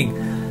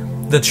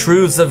decreeing the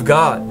truths of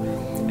God.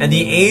 And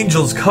the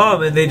angels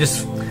come and they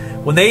just,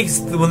 when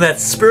that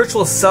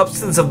spiritual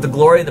substance of the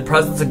glory and the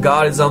presence of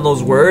God is on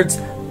those words,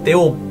 they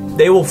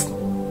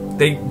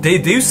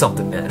do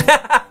something, man.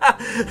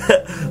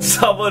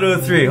 Psalm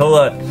 103, hold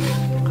on.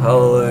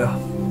 Hallelujah.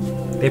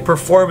 They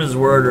perform his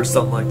word or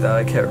something like that.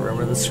 I can't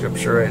remember the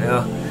scripture right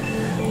now.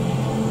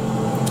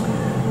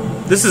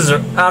 This is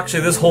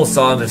actually, this whole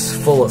psalm is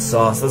full of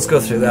sauce. Let's go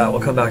through that. We'll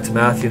come back to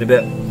Matthew in a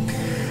bit.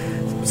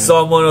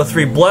 Psalm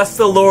 103. Bless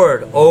the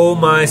Lord, O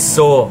my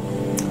soul.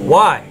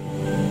 Why?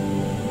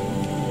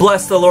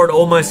 Bless the Lord,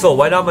 O my soul.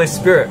 Why not my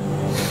spirit?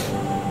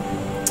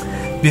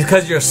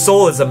 Because your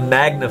soul is a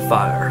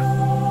magnifier.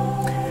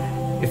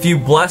 If you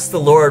bless the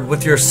Lord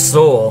with your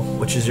soul,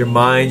 which is your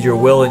mind, your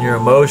will, and your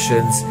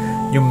emotions,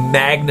 you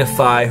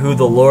magnify who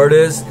the Lord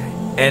is,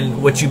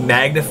 and what you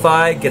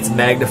magnify gets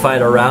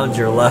magnified around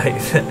your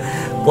life.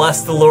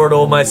 Bless the Lord,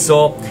 O my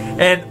soul,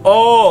 and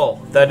all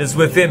that is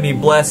within me,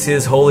 bless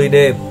His holy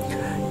name.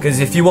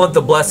 Because if you want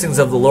the blessings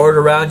of the Lord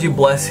around you,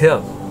 bless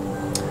Him.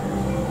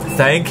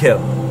 Thank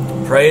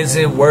Him. Praise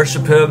Him,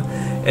 worship Him,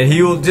 and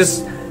He will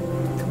just...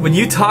 When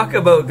you talk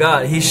about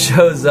God, He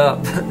shows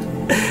up.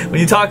 When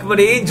you talk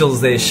about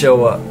angels, they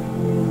show up.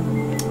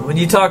 When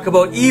you talk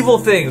about evil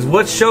things,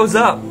 what shows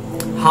up?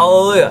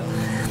 Hallelujah.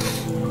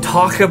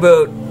 Talk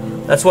about...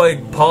 That's why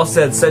Paul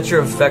said, set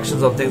your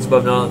affections on things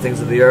above, not on things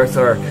of the earth,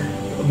 or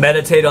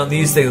meditate on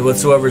these things,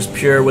 whatsoever is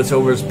pure,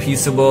 whatsoever is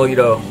peaceable,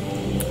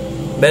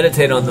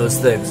 meditate on those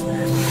things.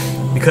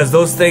 Because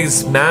those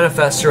things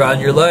manifest around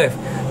your life.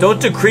 Don't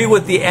decree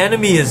what the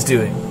enemy is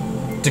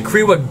doing.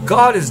 Decree what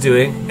God is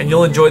doing, and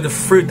you'll enjoy the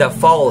fruit that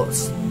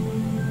follows.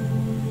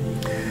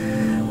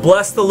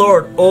 Bless the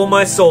Lord, O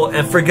my soul,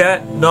 and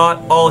forget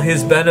not all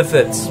His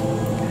benefits.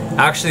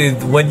 Actually,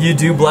 when you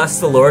do bless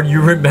the Lord,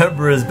 you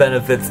remember His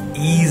benefits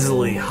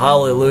easily.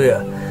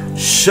 Hallelujah.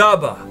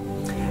 Shabbat.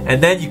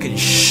 And then you can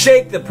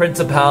shake the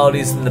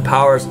principalities and the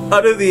powers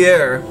out of the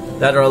air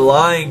that are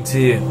lying to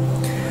you.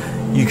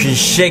 You can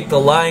shake the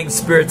lying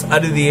spirits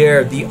out of the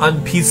air, the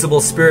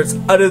unpeaceable spirits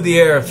out of the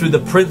air through the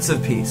Prince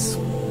of Peace.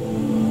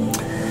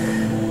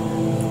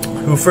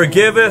 Who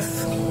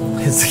forgiveth,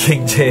 it's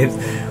King James,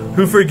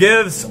 who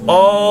forgives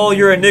all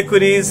your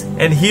iniquities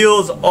and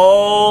heals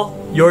all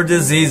your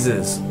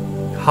diseases.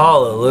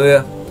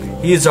 Hallelujah.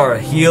 He's our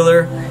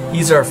healer.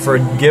 He's our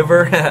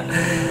forgiver.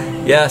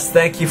 Yes,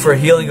 thank you for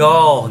healing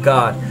all,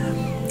 God.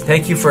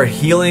 Thank you for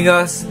healing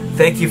us.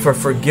 Thank you for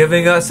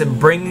forgiving us and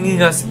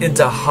bringing us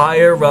into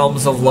higher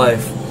realms of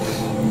life.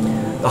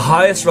 The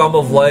highest realm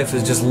of life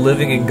is just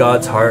living in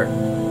God's heart.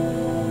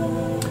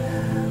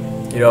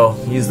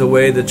 He's the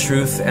way, the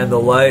truth, and the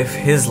life.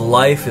 His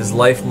life is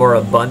life more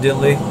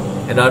abundantly.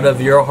 And out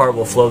of your heart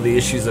will flow the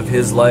issues of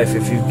His life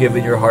if you've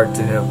given your heart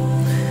to Him.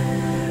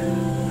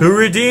 Who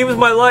redeems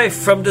my life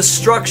from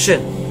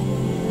destruction.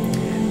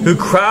 Who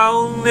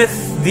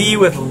crowneth thee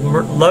with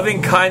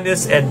loving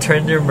kindness and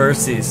tender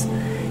mercies.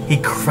 He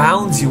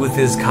crowns you with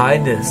His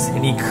kindness.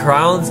 And He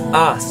crowns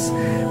us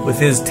with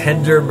His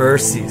tender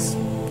mercies.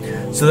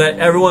 So that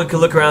everyone can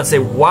look around and say,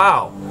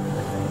 wow,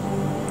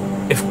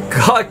 if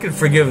God can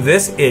forgive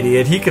this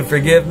idiot, He can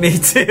forgive me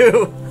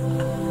too.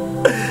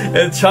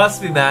 And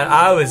trust me, man,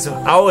 I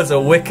was a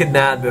wicked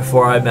man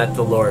before I met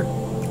the Lord.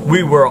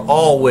 We were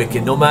all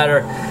wicked. No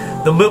matter,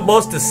 the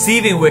most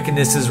deceiving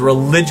wickedness is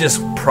religious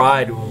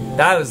pride.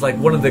 That was like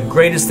one of the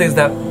greatest things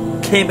that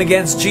came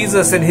against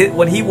Jesus and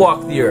when He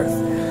walked the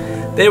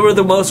earth. They were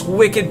the most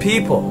wicked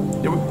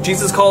people.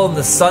 Jesus called them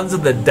the sons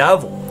of the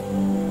devil.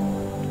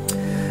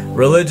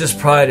 Religious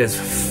pride is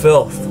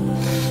filth.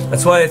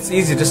 That's why it's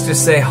easy just to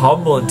stay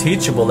humble and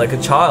teachable like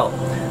a child.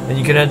 Then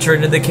you can enter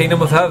into the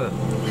kingdom of heaven.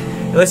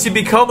 Unless you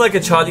become like a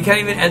child, you can't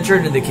even enter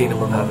into the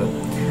kingdom of heaven.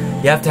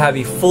 You have to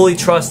be fully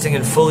trusting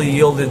and fully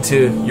yielded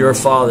to your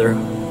Father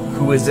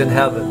who is in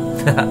heaven.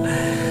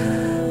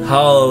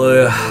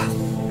 Hallelujah.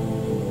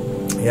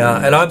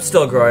 Yeah, and I'm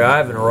still growing. I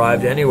haven't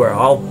arrived anywhere.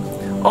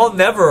 I'll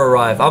never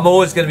arrive. I'm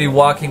always going to be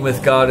walking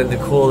with God in the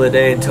cool of the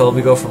day until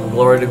we go from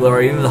glory to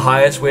glory, even the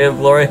highest way of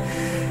glory.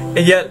 And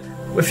yet,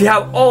 if you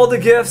have all the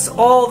gifts,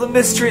 all the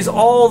mysteries,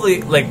 all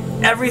the,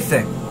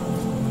 everything,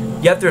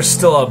 yet there's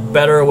still a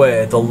better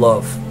way, the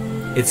love.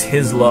 It's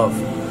His love.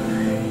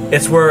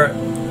 It's where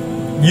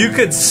you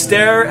could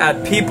stare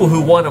at people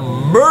who want to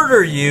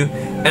murder you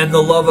and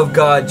the love of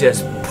God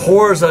just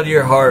pours out of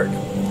your heart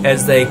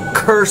as they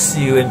curse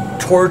you and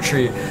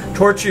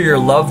torture your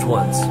loved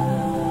ones.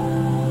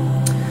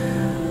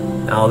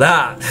 Now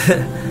that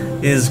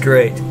is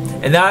great.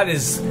 And that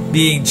is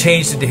being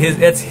changed into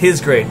that's His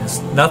greatness.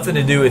 Nothing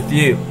to do with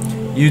you.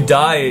 You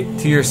die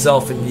to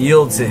yourself and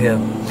yield to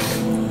Him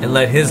and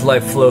let His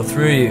life flow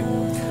through you.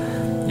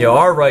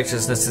 Our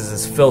righteousness is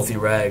as filthy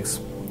rags.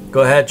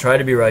 Go ahead, try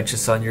to be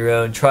righteous on your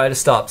own. Try to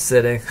stop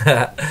sinning.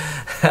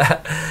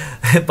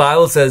 The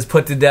Bible says,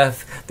 put to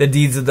death the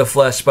deeds of the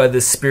flesh by the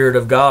Spirit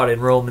of God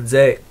in Romans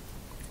 8.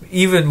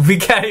 We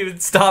can't even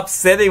stop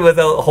sinning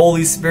without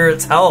Holy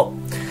Spirit's help.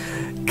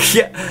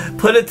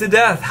 Put it to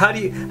death. How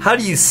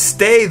do you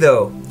stay,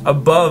 though,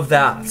 above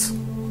that?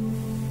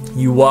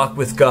 You walk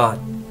with God.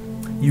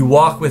 You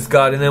walk with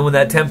God, and then when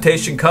that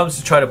temptation comes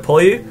to try to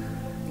pull you,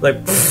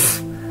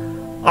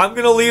 I'm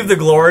going to leave the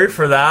glory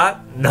for that?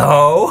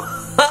 No.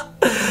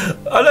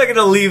 I'm not going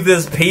to leave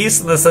this peace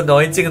and this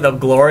anointing and the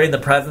glory and the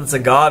presence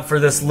of God for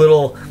this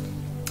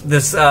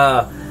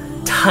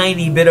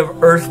tiny bit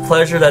of earth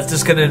pleasure that's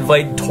just going to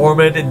invite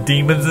torment and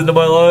demons into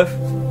my life.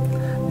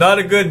 Not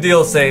a good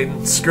deal,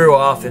 Satan. Screw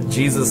off in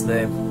Jesus'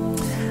 name.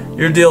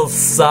 Your deals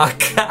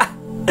suck.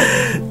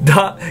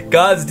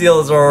 God's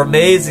deals are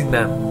amazing,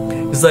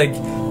 man. It's like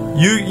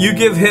you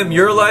give him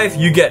your life,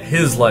 you get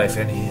his life,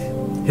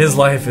 and his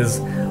life is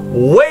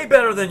way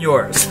better than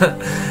yours.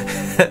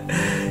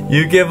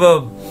 You give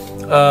him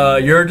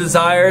your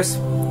desires,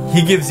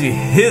 he gives you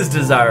his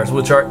desires,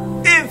 which are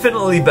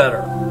infinitely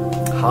better.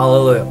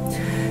 Hallelujah.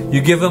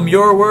 You give him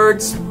your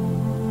words,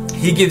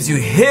 he gives you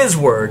his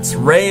words,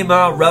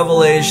 rhema,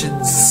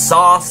 revelation,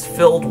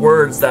 sauce-filled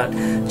words that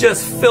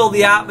just fill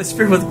the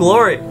atmosphere with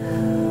glory.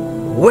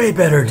 Way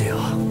better deal.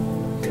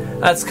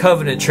 That's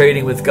covenant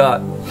trading with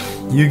God.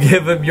 You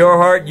give him your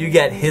heart, you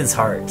get his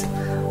heart.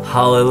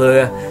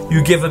 Hallelujah.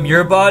 You give him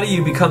your body,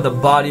 you become the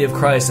body of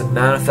Christ, and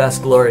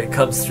manifest glory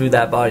comes through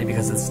that body,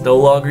 because it's no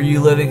longer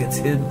you living, it's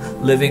him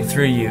living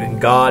through you,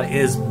 and God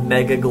is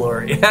mega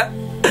glory.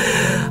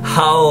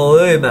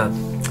 Hallelujah,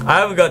 man. I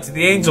haven't got to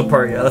the angel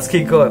part yet. Let's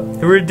keep going.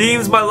 Who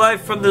redeems my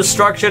life from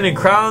destruction and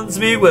crowns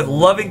me with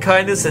loving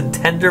kindness and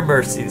tender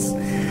mercies.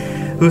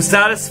 Who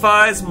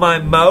satisfies my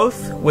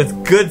mouth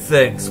with good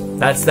things.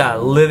 That's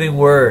that living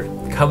word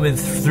coming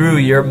through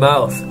your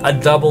mouth. A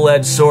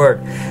double-edged sword,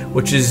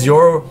 which is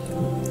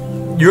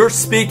you're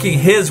speaking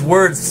his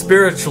words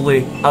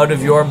spiritually out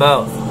of your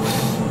mouth.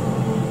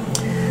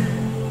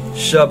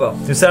 Shabbat.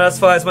 Who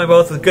satisfies my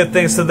mouth with good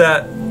things, so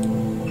that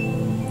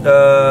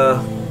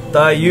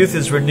thy youth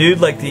is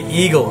renewed like the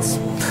eagles.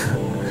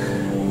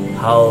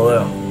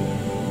 Hallelujah.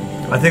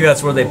 I think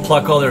that's where they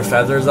pluck all their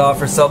feathers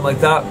off or something like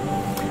that.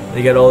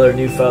 They get all their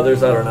new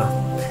feathers. I don't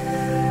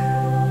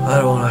know. I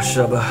don't want to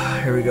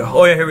Shabbat. Here we go.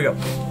 Oh yeah, here we go.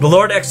 The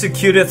Lord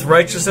executeth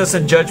righteousness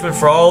and judgment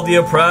for all the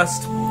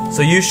oppressed.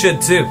 So you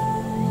should too.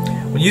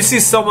 When you see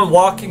someone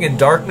walking in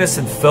darkness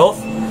and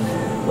filth,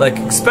 like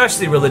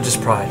especially religious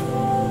pride,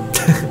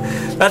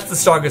 that's the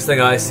strongest thing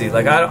I see.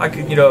 Like I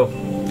could, you know,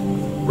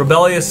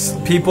 rebellious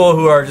people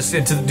who are just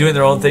into doing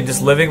their own thing,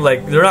 just living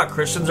like they're not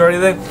Christians or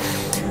anything.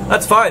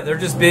 That's fine. They're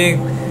just being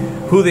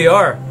who they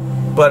are.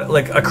 But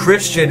like a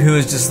Christian who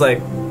is just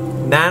like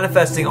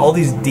manifesting all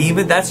these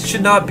demons, that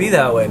should not be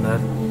that way,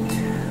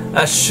 man.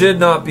 That should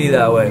not be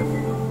that way.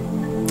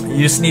 You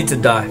just need to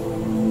die.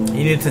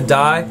 You need to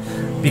die,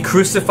 be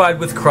crucified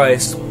with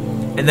Christ,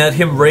 and let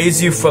him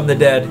raise you from the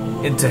dead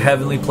into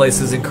heavenly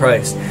places in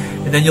Christ.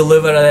 And then you'll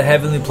live out of that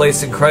heavenly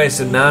place in Christ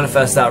and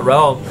manifest that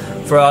realm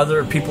for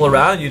other people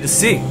around you to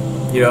see,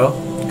 you know,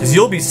 because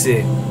you'll be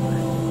seeing.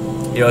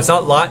 You know, it's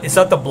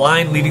not the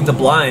blind leading the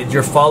blind.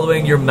 You're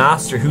following your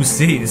master who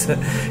sees,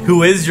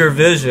 who is your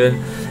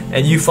vision,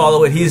 and you follow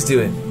what he's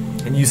doing.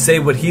 And you say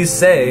what he's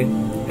saying,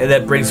 and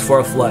that brings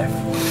forth life.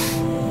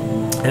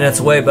 And that's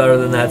way better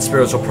than that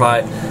spiritual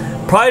pride.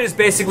 Pride is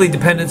basically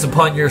dependence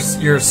upon your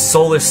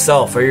soulish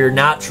self, or your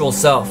natural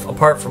self,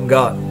 apart from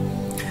God.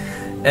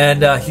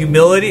 And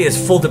humility is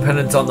full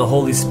dependence on the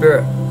Holy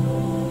Spirit.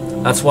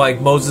 That's why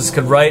Moses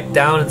could write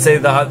down and say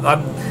that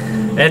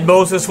and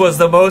Moses was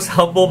the most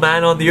humble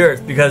man on the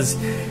earth, because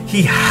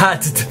he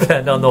had to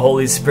depend on the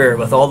Holy Spirit.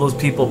 With all those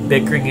people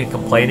bickering and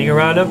complaining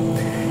around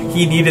him,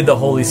 he needed the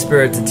Holy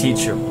Spirit to teach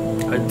him,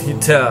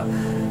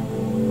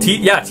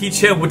 teach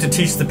him what to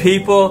teach the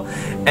people,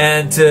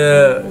 and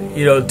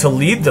to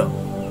lead them.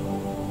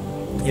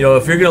 You know,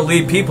 if you're going to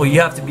lead people, you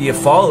have to be a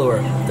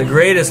follower. The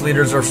greatest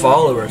leaders are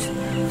followers.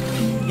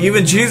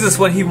 Even Jesus,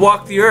 when he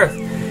walked the earth,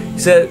 he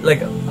said,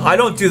 like, I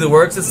don't do the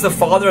works, it's the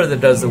Father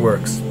that does the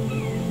works.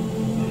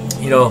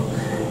 You know,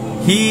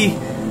 he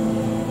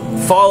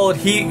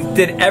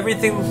did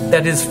everything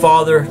that his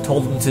Father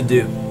told him to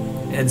do,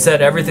 and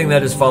said everything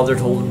that his Father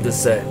told him to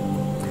say.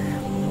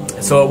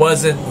 So it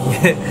wasn't,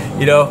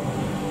 you know,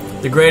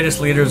 the greatest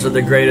leaders are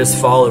the greatest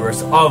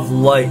followers of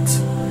light,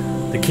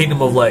 the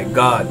kingdom of light,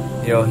 God.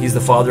 You know, he's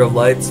the Father of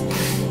lights.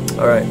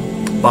 Alright,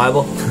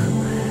 Bible.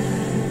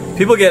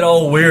 People get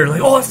all weird,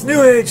 like, oh, it's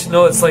New Age.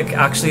 No, it's like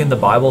actually in the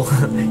Bible.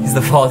 He's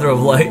the Father of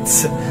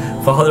lights,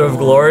 Father of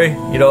glory.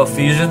 You know,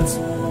 Ephesians.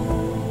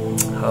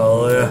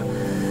 Hallelujah.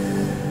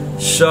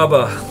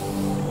 Shabbat.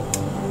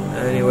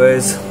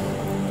 Anyways,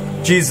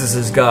 Jesus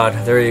is God.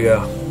 There you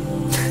go.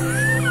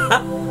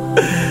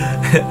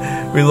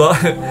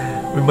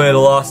 We might have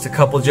lost a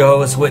couple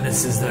Jehovah's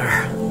Witnesses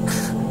there.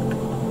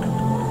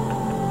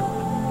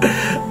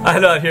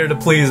 I'm not here to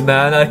please,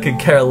 man. I could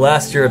care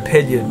less your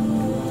opinion.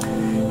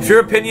 If your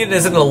opinion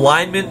is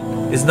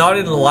not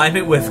in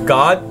alignment with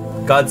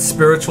God's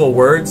spiritual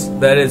words,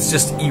 then it's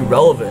just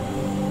irrelevant.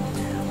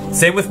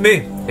 Same with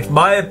me. If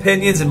my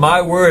opinions and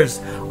my words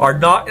are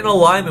not in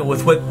alignment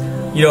with what,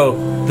 you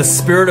know, the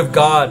Spirit of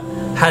God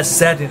has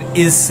said and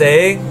is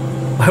saying,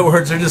 my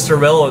words are just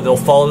irrelevant. They'll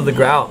fall to the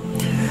ground.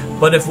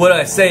 But if what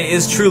I say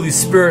is truly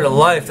spirit and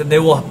life, then they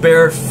will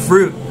bear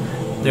fruit,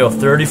 you know,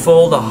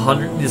 30-fold,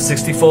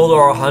 60-fold,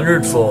 or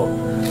 100-fold.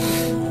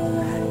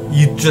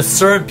 You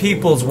discern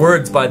people's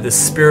words by the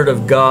Spirit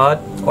of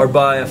God or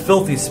by a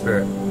filthy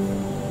spirit.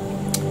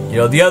 You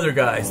know, the other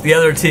guys, the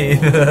other team.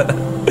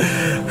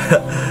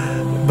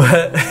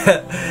 But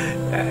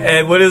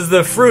And what is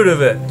the fruit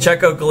of it?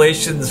 Check out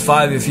Galatians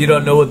 5 if you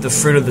don't know what the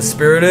fruit of the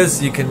Spirit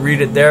is. You can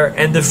read it there.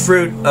 And the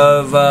fruit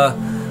of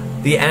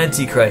the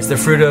Antichrist. The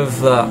fruit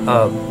of...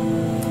 I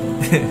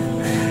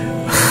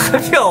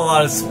feel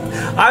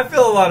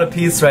a lot of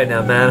peace right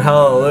now, man.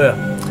 Hallelujah.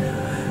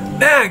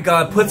 Man,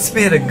 God puts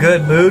me in a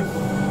good mood.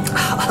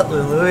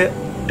 Hallelujah.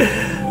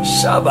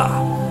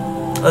 Shabbat.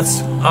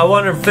 I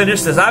want to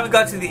finish this. I haven't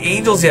got to the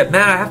angels yet.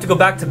 Man, I have to go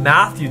back to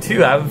Matthew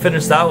too. I haven't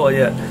finished that one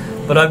yet.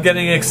 But I'm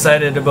getting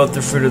excited about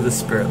the fruit of the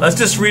Spirit. Let's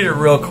just read it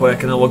real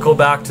quick, and then we'll go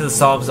back to the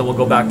Psalms, and we'll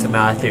go back to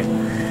Matthew.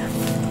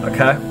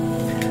 Okay?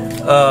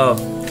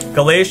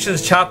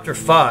 Galatians chapter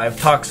 5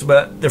 talks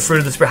about the fruit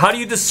of the Spirit. How do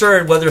you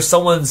discern whether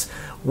someone's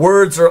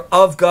words are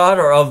of God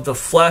or of the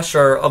flesh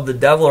or of the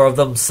devil or of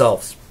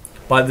themselves?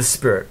 By the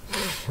Spirit.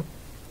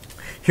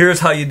 Here's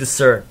how you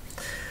discern.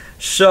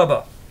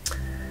 Shabbat.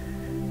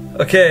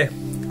 Okay.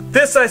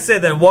 This I say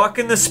then, walk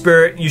in the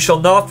Spirit, and you shall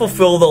not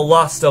fulfill the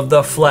lust of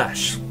the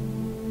flesh.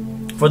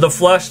 For the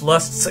flesh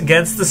lusts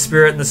against the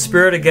Spirit, and the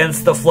Spirit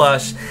against the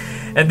flesh.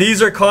 And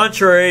these are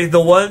contrary the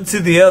one to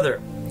the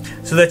other,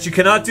 so that you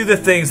cannot do the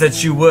things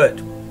that you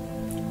would.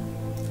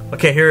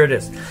 Okay, here it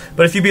is.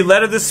 But if you be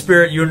led of the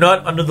Spirit, you are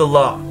not under the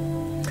law.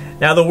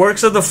 Now the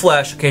works of the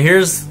flesh. Okay,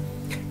 here's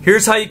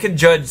how you can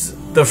judge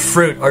the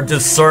fruit or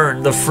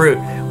discern the fruit,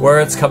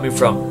 where it's coming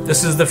from.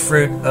 This is the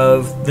fruit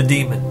of the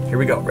demon. Here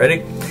we go.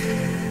 Ready?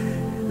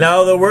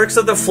 Now the works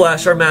of the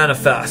flesh are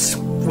manifest,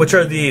 which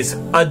are these: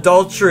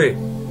 adultery.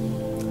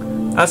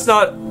 That's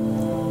not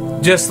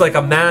just like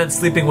a man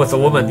sleeping with a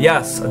woman.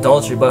 Yes,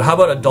 adultery. But how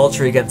about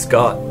adultery against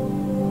God?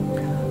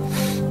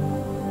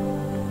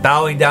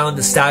 Bowing down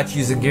to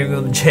statues and giving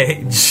them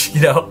change, you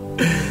know?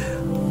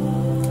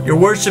 You're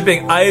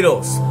worshiping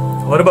idols.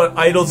 What about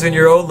idols in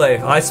your own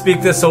life? I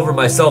speak this over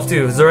myself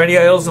too. Is there any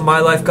idols in my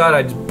life, God?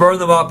 I just burn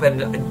them up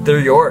and they're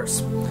yours.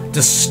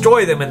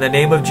 Destroy them in the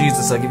name of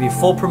Jesus. I give you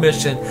full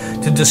permission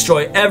to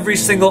destroy every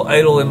single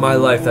idol in my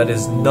life that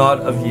is not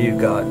of you,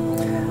 God.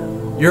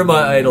 You're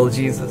my idol,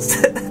 Jesus.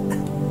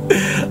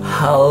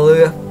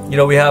 Hallelujah. You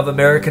know, we have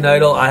American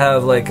Idol. I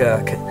have like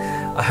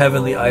a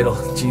heavenly idol,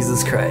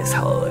 Jesus Christ.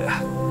 Hallelujah.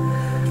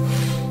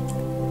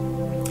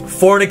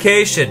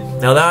 Fornication.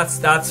 Now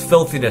that's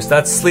filthiness.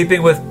 That's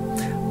sleeping with...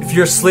 If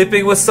you're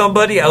sleeping with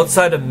somebody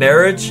outside of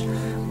marriage,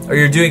 or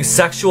you're doing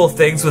sexual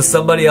things with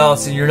somebody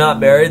else and you're not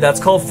married, that's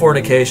called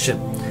fornication.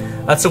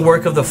 That's a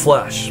work of the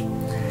flesh.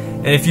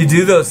 And if you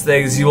do those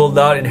things, you will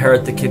not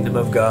inherit the kingdom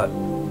of God.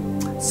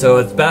 So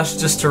it's best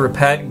just to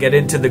repent and get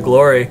into the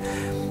glory.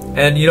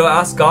 And, you know,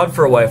 ask God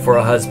for a wife or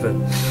a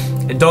husband.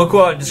 And don't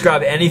go out and just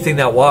grab anything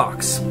that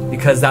walks,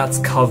 because that's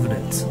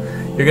covenant.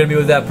 You're going to be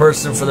with that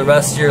person for the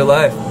rest of your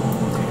life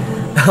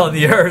on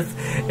the earth.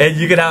 And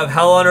you can have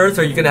hell on earth,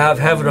 or you can have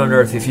heaven on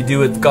earth if you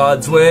do it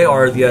God's way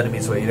or the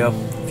enemy's way, you know.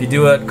 If you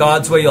do it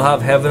God's way, you'll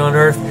have heaven on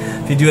earth.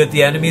 If you do it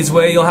the enemy's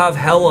way, you'll have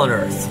hell on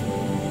earth.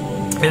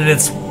 And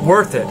it's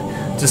worth it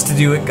just to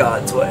do it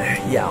God's way.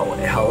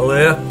 Yahweh,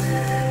 hallelujah.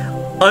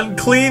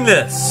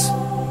 Uncleanness.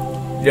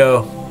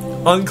 Yo,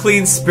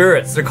 unclean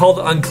spirits. They're called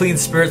unclean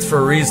spirits for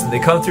a reason. They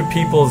come through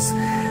people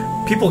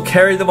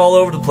carry them all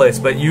over the place,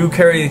 but you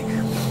carry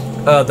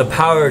the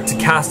power to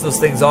cast those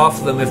things off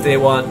of them if they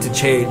want to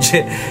change.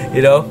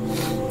 You know?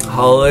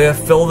 Hallelujah.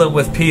 Fill them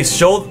with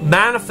peace.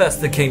 Manifest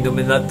the kingdom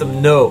and let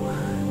them know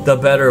the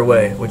better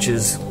way, which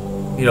is,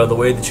 you know, the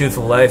way, the truth,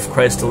 and life,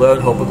 Christ alone,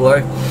 hope of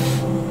glory.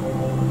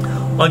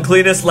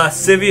 Uncleanness,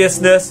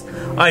 lasciviousness,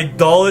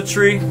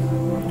 idolatry,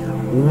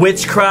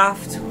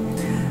 witchcraft.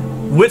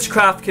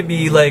 Witchcraft can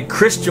be like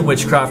Christian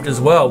witchcraft as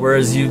well,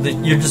 whereas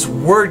you're just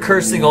word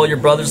cursing all your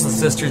brothers and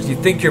sisters. You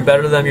think you're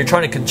better than them. You're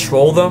trying to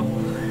control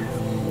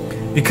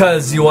them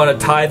because you want to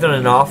tithe and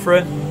an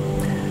offering.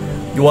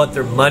 You want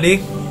their money.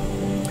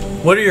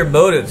 What are your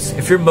motives?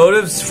 If your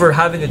motives for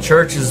having a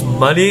church is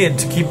money and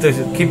to keep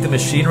the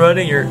machine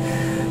running, you're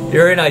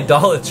in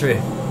idolatry.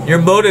 Your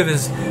motive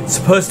is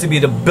supposed to be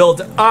to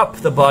build up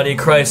the body of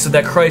Christ so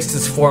that Christ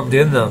is formed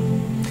in them,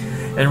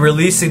 and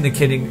releasing the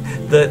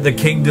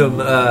kingdom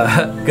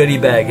goodie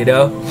bag, you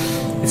know?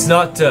 It's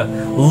not to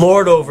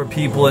lord over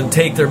people and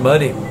take their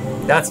money.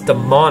 That's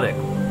demonic.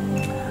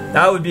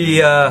 That would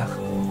be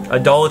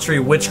idolatry,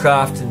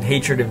 witchcraft, and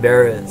hatred and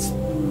variance.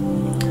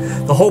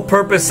 The whole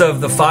purpose of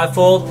the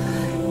fivefold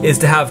is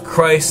to have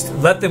Christ,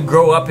 let them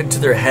grow up into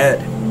their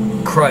head.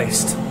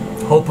 Christ,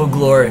 hope of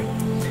glory.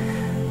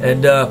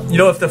 And, you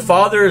know, if the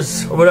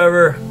fathers or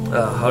whatever,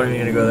 how are you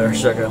going to go there?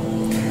 Check out.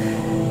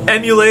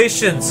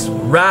 Emulations,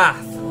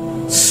 wrath,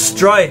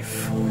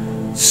 strife.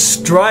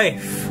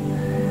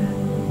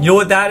 You know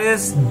what that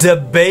is?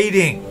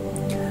 Debating.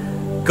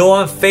 Go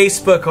on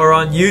Facebook or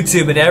on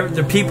YouTube, and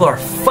the people are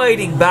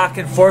fighting back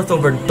and forth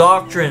over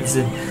doctrines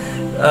and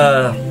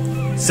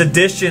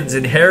seditions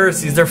and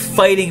heresies. They're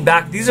fighting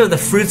back. These are the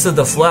fruits of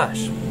the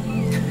flesh.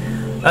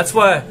 That's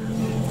why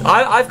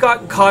I've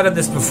gotten caught in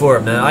this before,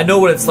 man. I know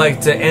what it's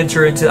like to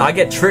enter into. I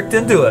get tricked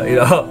into it, you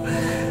know.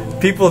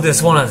 People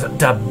just want to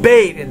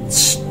debate and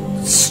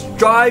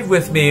strive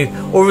with me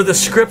over the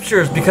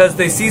scriptures because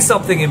they see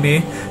something in me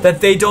that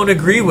they don't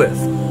agree with.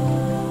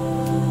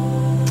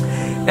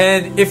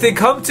 And if they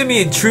come to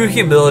me in true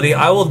humility,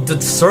 I will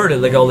discern it.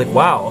 Like, I'll like,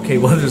 wow, okay,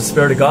 well, the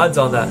Spirit of God's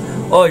on that.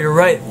 Oh, you're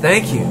right.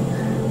 Thank you.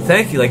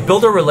 Thank you. Like,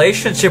 build a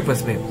relationship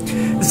with me.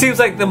 It seems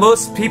like the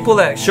most people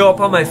that show up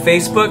on my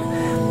Facebook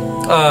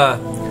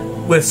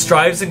with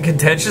strives and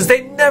contentions,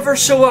 they never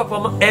show up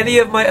on any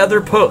of my other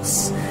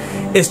posts.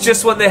 It's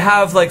just when they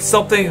have like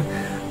something,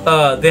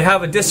 they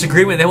have a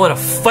disagreement, they want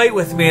to fight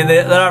with me and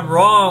that I'm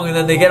wrong, and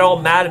then they get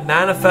all mad and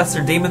manifest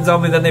their demons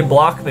on me, and then they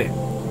block me.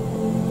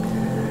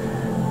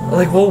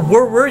 Like, well,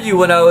 where were you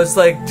when I was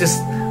like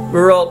we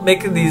were all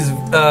making these,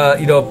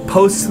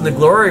 posts in the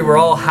glory. We're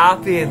all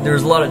happy, and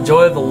there's a lot of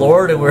joy of the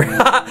Lord, and we're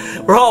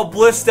we're all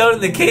blissed out in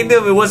the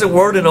kingdom. It wasn't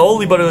word and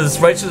holy, but it was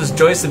righteousness,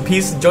 joy, and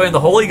peace, and joy in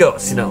the Holy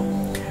Ghost.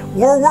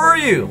 Where were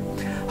you?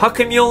 How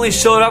come you only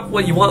showed up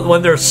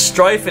when there's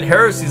strife and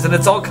heresies, and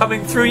it's all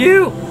coming through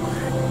you?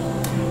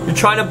 You're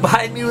trying to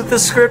bind me with the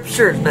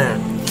scriptures,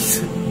 man.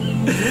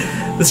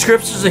 The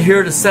scriptures are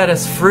here to set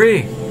us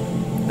free,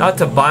 not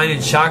to bind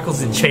in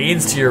shackles and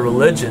chains to your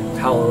religion.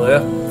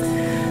 Hallelujah.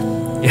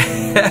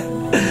 Yeah.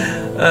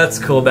 That's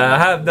cool, man. I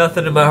have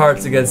nothing in my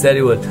heart against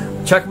anyone.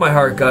 Check my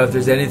heart, God, if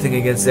there's anything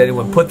against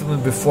anyone. Put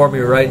them before me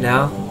right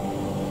now.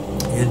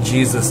 In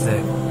Jesus'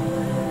 name.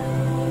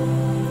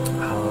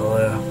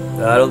 Hallelujah.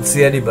 I don't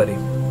see anybody.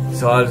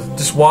 So I'll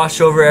just wash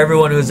over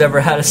everyone who's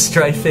ever had a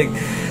strifing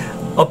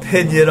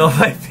opinion on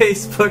my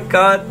Facebook,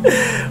 God.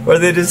 Or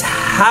they just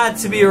had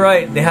to be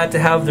right. They had to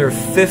have their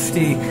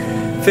 50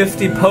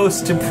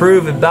 posts to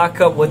prove and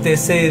back up what they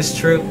say is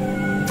true.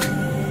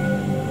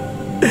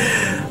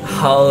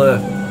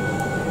 Hallelujah.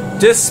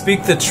 Just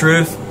speak the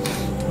truth.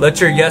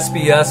 Let your yes be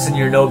yes and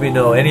your no be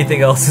no.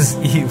 Anything else is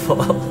evil.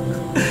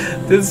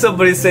 Didn't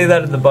somebody say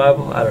that in the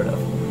Bible? I don't know.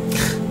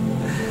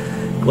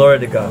 Glory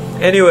to God.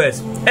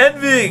 Anyways,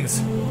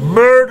 envyings,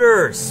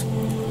 murders,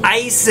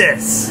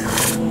 ISIS.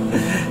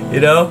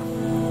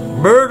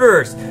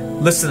 Murderers.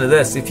 Listen to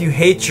this. If you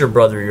hate your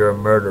brother, you're a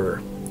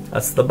murderer.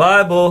 That's the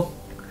Bible.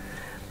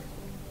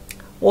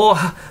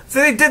 Well,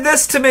 they did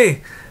this to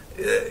me.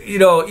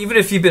 Even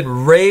if you've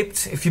been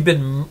raped, if you've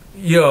been,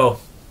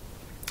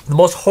 the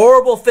most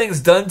horrible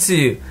things done to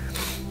you,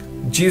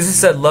 Jesus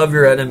said, love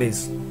your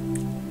enemies.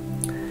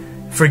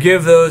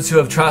 Forgive those who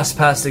have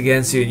trespassed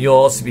against you, and you'll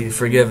also be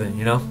forgiven,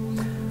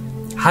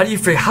 How do you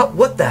forgive?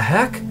 What the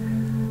heck?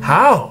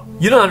 How?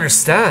 You don't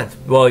understand.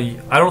 Well,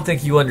 I don't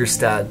think you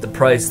understand the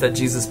price that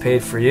Jesus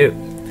paid for you.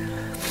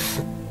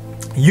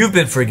 You've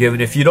been forgiven.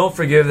 If you don't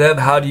forgive them,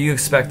 how do you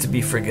expect to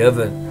be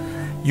forgiven?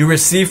 You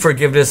receive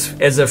forgiveness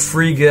as a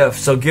free gift,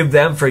 so give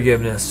them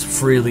forgiveness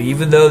freely.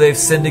 Even though they've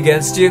sinned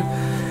against you,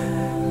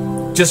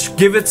 just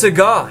give it to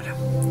God.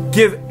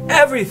 Give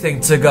everything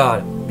to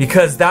God,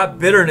 because that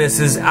bitterness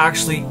is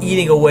actually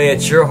eating away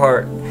at your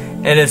heart,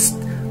 and it's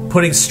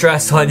putting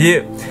stress on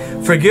you.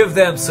 Forgive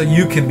them so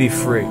you can be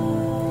free.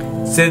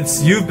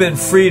 Since you've been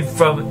freed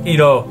from,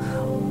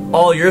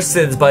 all your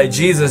sins by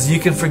Jesus, you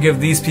can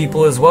forgive these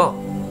people as well.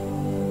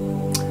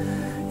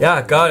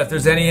 Yeah, God, if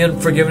there's any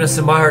unforgiveness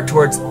in my heart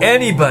towards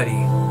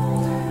anybody,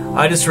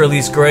 I just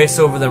release grace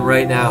over them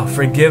right now.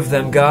 Forgive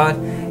them, God,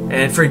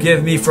 and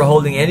forgive me for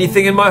holding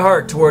anything in my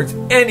heart towards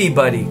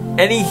anybody,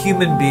 any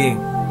human being.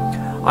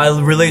 I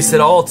release it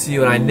all to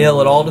you, and I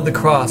nail it all to the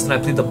cross, and I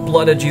plead the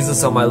blood of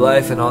Jesus on my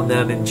life and on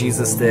them in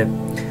Jesus' name.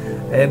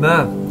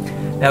 Amen.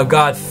 Now,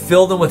 God,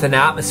 fill them with an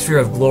atmosphere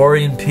of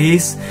glory and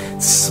peace.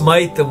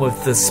 Smite them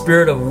with the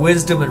spirit of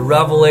wisdom and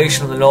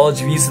revelation and the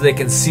knowledge of you, so they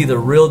can see the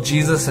real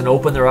Jesus and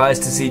open their eyes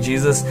to see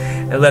Jesus.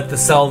 And let the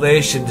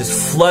salvation just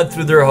flood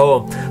through their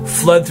home,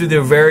 flood through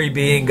their very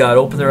being, God.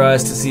 Open their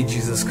eyes to see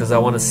Jesus, because I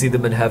want to see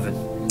them in heaven.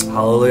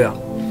 Hallelujah.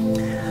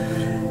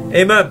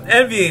 Amen.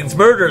 Envyings,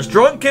 murders,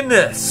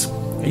 drunkenness.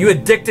 Are you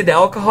addicted to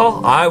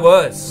alcohol? I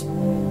was.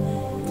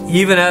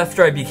 Even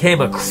after I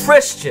became a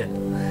Christian.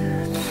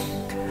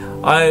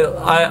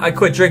 I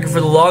quit drinking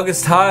for the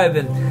longest time,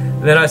 and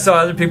then I saw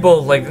other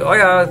people like, oh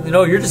yeah,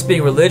 you're just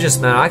being religious,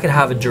 man. I can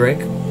have a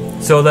drink.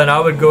 So then I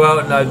would go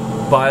out and I'd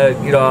buy,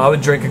 I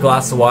would drink a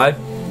glass of wine,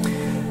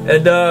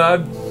 and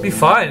I'd be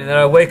fine. And then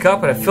I'd wake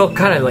up and I feel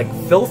kind of like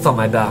filth on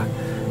my back.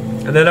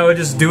 And then I would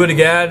just do it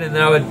again, and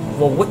then I would,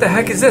 well, what the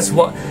heck is this?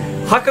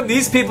 How come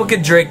these people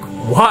can drink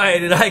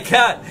wine and I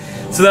can't?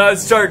 So then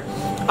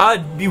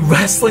I'd be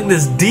wrestling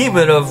this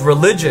demon of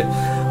religion.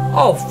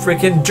 I'll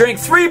freaking drink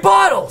 3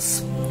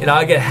 bottles.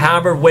 I get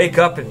hammered, wake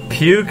up and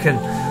puke, and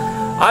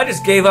I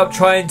just gave up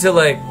trying to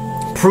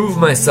prove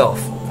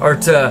myself or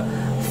to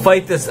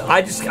fight this.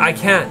 I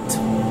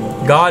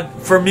can't. God,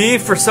 for me,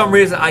 for some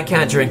reason, I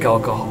can't drink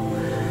alcohol,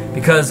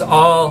 because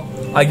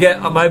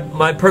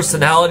my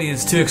personality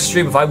is too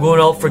extreme. If I'm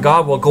going all for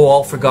God, we'll go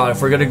all for God.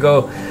 If we're gonna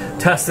go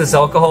test this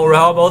alcohol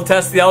realm, I'll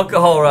test the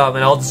alcohol realm,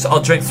 and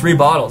I'll drink 3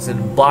 bottles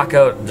and black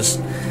out and just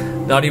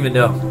not even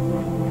know.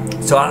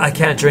 So I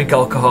can't drink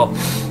alcohol,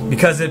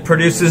 because it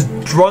produces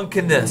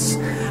drunkenness,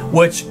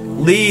 which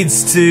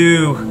leads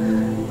to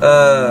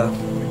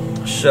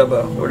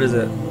Sheba. What is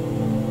it?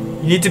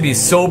 You need to be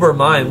sober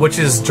mind, which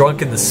is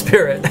drunk in the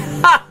spirit.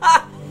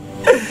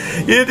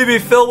 You need to be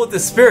filled with the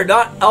Spirit,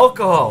 not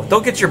alcohol.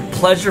 Don't get your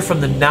pleasure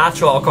from the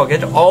natural alcohol.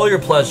 Get all your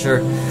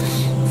pleasure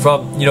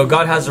from,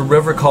 God has a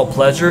river called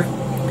pleasure.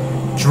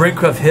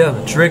 Drink of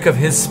Him. Drink of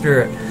His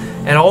Spirit.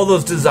 And all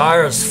those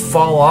desires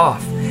fall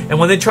off. And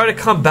when they try to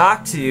come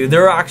back to you,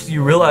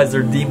 you realize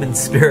they're demon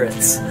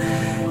spirits.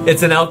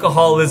 It's an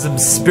alcoholism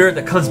spirit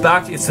that comes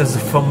back to you. It's a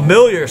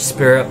familiar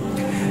spirit.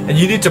 And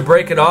you need to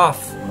break it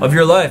off of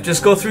your life.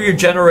 Just go through your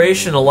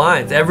generational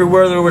lines.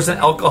 Everywhere there was an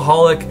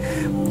alcoholic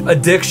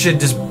addiction,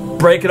 just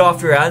break it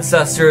off your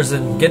ancestors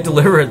and get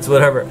deliverance,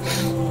 whatever.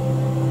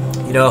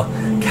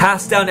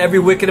 Cast down every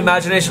wicked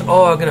imagination.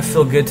 Oh, I'm going to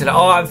feel good today.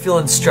 Oh, I'm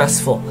feeling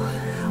stressful.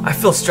 I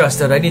feel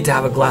stressed out. I need to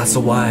have a glass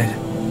of wine.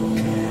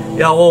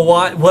 Yeah, well,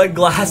 one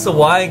glass of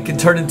wine can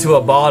turn into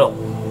a bottle.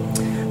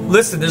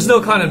 Listen, there's no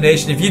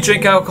condemnation. If you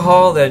drink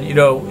alcohol, then,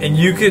 and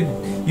you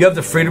have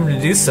the freedom to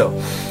do so.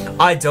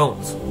 I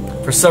don't.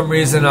 For some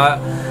reason, I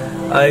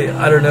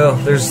don't know.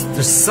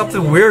 There's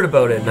something weird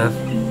about it,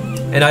 man.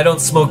 And I don't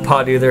smoke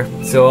pot either.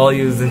 So all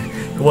you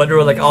wonder,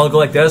 I'll go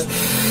like this.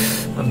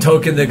 I'm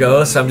toking the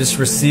ghost. I'm just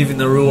receiving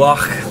the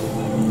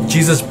Ruach.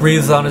 Jesus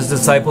breathed on His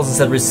disciples and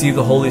said, receive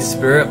the Holy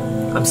Spirit.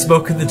 I'm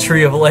smoking the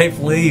tree of life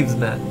leaves,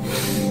 man.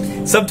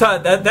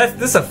 Sometimes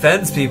this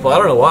offends people. I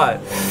don't know why.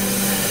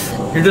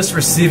 You're just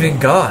receiving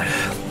God.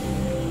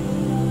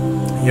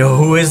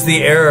 Who is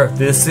the air?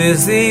 This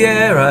is the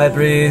air I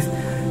breathe.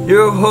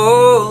 Your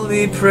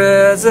holy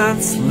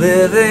presence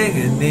living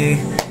in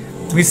me.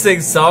 We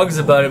sing songs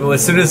about it, but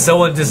as soon as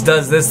someone just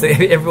does this,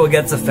 everyone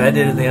gets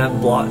offended and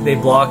they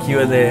block you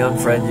and they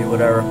unfriend you,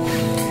 whatever.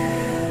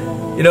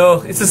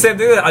 It's the same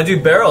thing that I do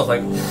barrels.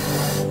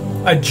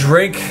 I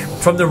drink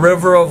from the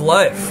river of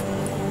life.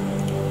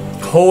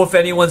 Oh, if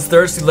anyone's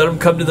thirsty, let him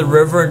come to the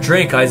river and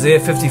drink. Isaiah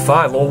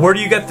 55. Well, where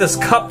do you get this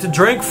cup to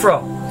drink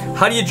from?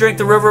 How do you drink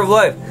the river of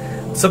life?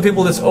 Some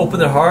people just open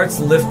their hearts,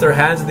 lift their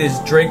hands, and they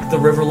just drink the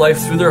river of life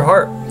through their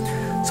heart.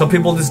 Some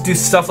people just do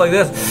stuff like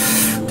this.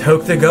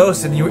 Toke the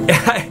ghost. And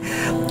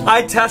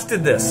I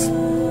tested this.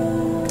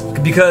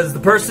 Because the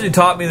person who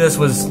taught me this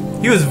was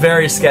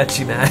very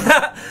sketchy, man.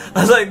 I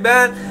was like,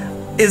 man,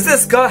 is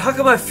this God? How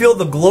come I feel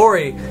the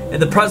glory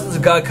and the presence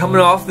of God coming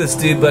off this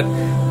dude, but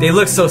they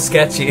look so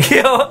sketchy,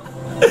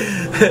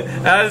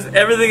 As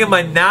everything in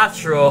my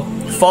natural,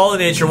 fallen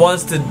nature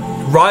wants to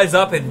rise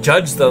up and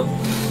judge them.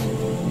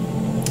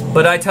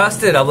 But I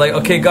tested. I'm like,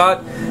 okay,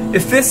 God,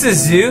 if this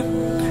is you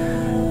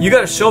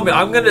got to show me.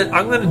 I'm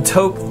gonna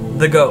toke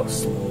the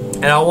ghost,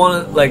 and I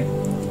want to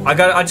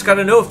I just got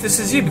to know if this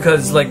is you,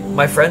 because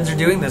my friends are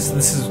doing this, and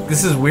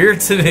this is weird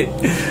to me.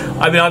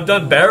 I mean, I've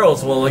done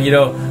barrels. Well,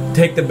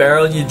 take the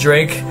barrel and you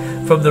drink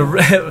from the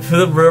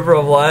river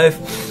of life,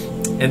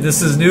 and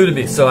this is new to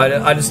me. So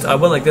I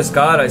went like this.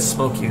 God, I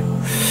smoke you.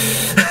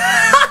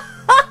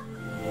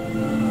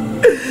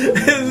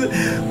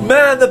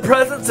 Man, the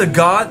presence of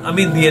God,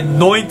 the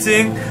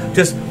anointing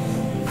just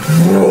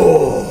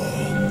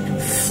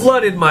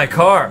flooded my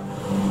car.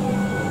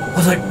 I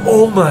was like,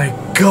 oh my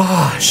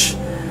gosh.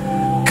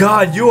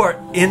 God, you are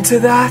into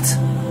that?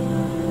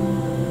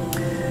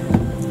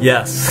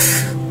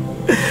 Yes.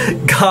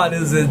 God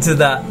is into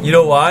that. You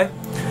know why?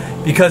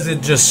 Because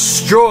it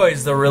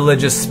destroys the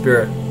religious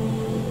spirit.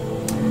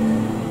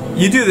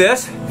 You do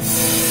this,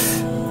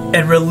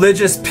 and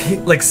religious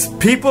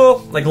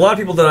people, a lot of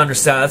people don't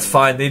understand. That's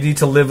fine. They need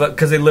to live,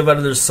 because they live out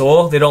of their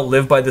soul. They don't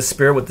live by the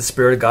Spirit, what the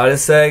Spirit of God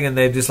is saying, and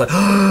they just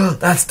oh,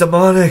 that's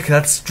demonic.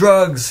 That's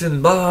drugs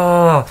and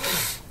blah.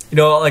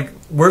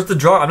 Where's the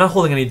drug? I'm not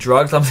holding any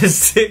drugs. I'm just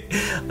saying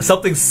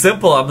something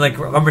simple.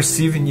 I'm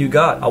receiving you,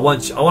 God. I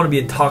want to be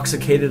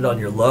intoxicated on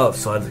your love.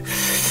 So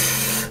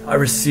I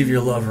receive your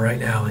love right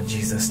now in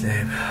Jesus'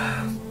 name.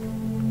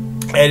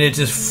 And it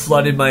just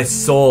flooded my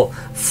soul,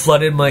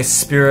 flooded my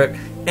spirit.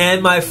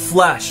 And my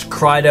flesh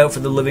cried out for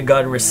the living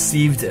God and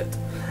received it.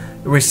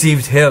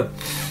 Received Him.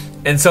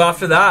 And so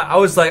after that, I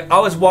was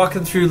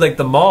walking through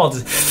the mall,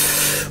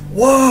 just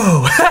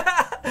whoa,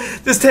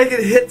 just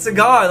taking hits of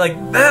God.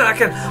 Man,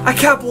 I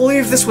can't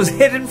believe this was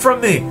hidden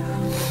from me.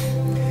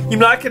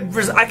 I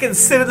can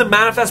sit in the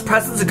manifest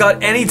presence of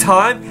God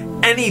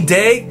anytime, any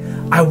day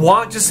I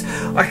want.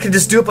 I can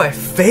just do it by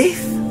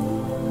faith.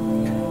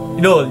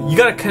 You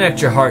got to connect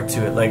your heart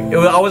to it.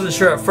 I wasn't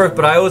sure at first,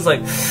 but I was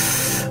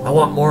I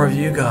want more of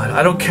you, God.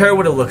 I don't care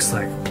what it looks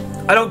like.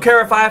 I don't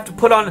care if I have to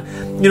put on,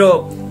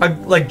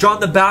 like John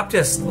the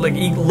Baptist,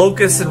 eat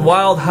locusts and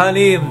wild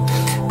honey and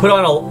put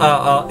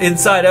on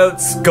inside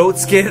out goat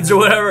skins or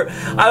whatever.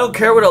 I don't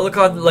care what I look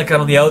on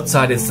on the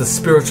outside. It's the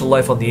spiritual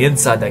life on the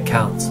inside that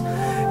counts.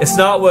 It's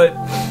not what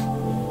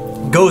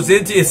goes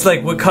into. It's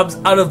what comes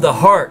out of the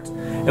heart.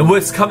 And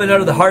what's coming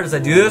out of the heart as I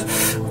do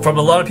this from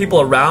a lot of people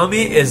around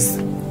me is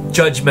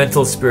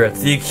judgmental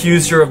spirits, the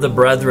accuser of the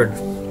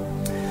brethren.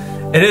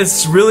 And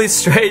it's really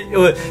strange,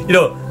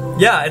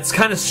 yeah, it's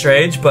kind of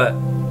strange, but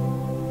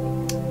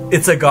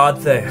it's a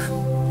God thing.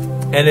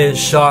 And it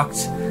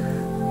shocked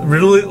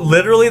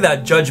literally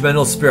that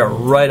judgmental spirit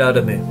right out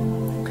of me.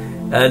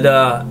 And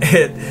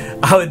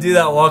I would do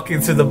that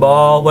walking through the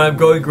mall. When I'm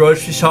going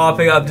grocery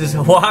shopping, I'm feeling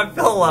a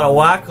lot of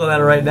whack on that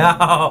right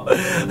now.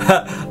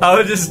 I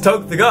would just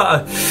toke the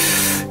gun.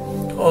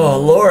 Oh,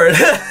 Lord.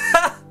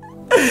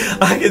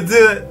 I could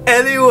do it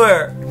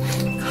anywhere.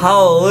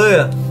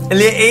 Hallelujah. And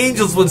the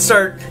angels would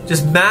start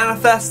just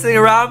manifesting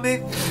around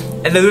me.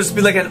 And there would just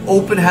be like an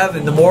open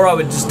heaven. The more I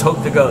would just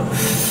toke the gun.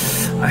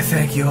 I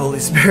thank you, Holy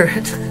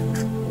Spirit.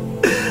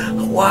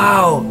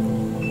 Wow.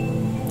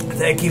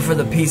 Thank you for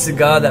the peace of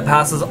God that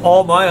passes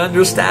all my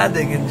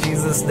understanding in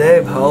Jesus'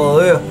 name.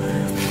 Hallelujah.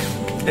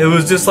 It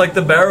was just like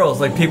the barrels.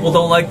 Like, people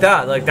don't like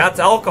that. Like, that's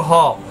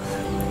alcohol.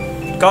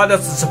 God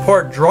doesn't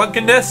support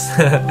drunkenness.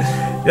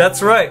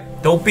 That's right.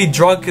 Don't be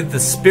drunk in the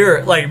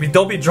spirit. Like, I mean,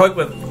 don't be drunk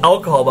with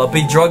alcohol, but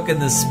be drunk in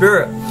the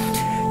spirit.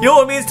 You know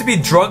what it means to be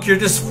drunk? You're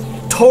just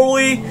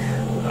totally...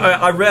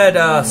 I read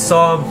Holy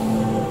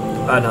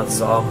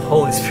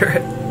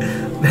Spirit.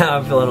 Man,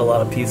 I'm feeling a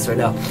lot of peace right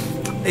now.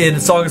 In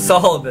Song of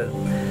Solomon,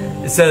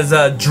 it says,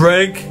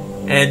 drink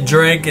and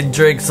drink and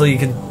drink so you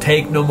can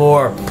take no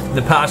more.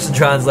 The Passion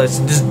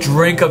Translation, just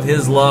drink of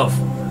His love.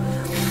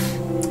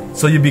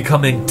 So you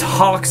become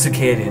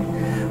intoxicated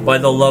by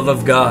the love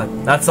of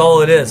God. That's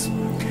all it is.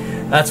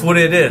 That's what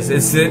it is.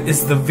 It's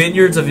the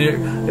vineyards of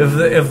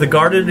the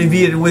Garden of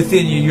Eden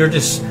within you. You're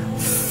just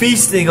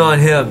feasting on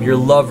Him, your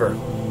lover.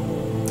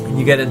 And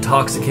you get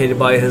intoxicated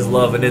by His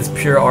love, and it's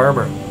pure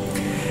armor.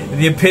 And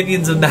the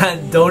opinions of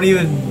man don't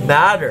even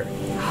matter.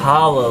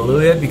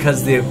 Hallelujah,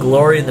 because the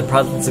glory and the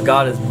presence of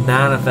God is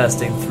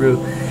manifesting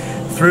through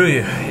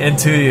you,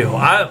 into you.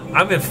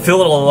 I'm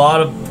feeling a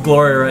lot of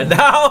glory right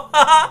now.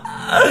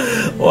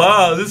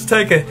 Wow, just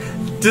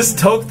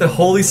toke the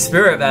Holy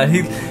Spirit, man.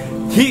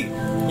 He,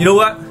 you know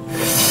what?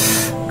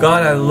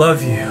 God, I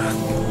love you.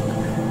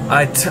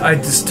 I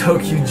just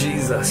toke you,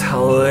 Jesus.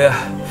 Hallelujah.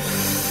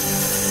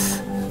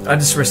 I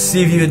just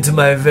receive you into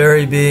my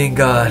very being,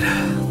 God.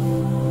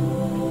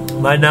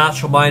 My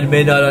natural mind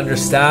may not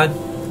understand,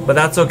 but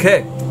that's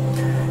okay,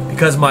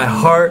 because my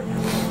heart,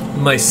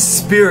 my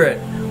spirit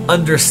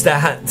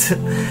understands.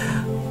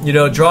 You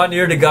know, draw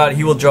near to God,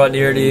 He will draw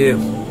near to you.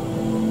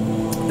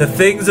 The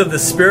things of the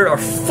Spirit are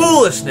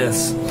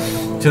foolishness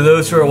to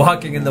those who are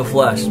walking in the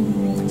flesh.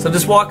 So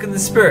just walk in the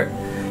Spirit.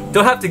 You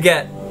don't have to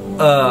get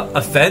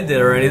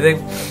offended or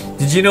anything.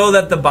 Did you know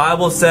that the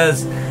Bible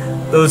says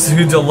those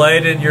who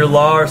delight in your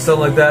law or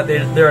something like that,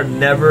 they are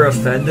never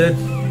offended?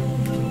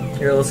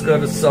 Here, let's go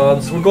to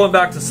Psalms. We're going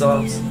back to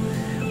Psalms.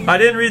 I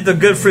didn't read the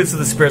good fruits of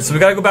the Spirit, so we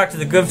got to go back to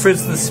the good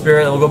fruits of the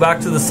Spirit, and we'll go back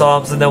to the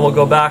Psalms, and then we'll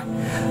go back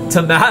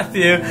to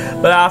Matthew.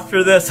 But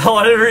after this, I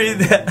want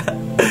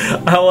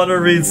to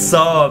read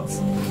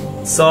Psalms.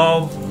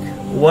 Psalm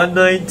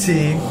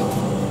 119.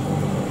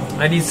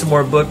 I need some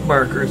more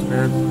bookmarkers,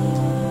 man.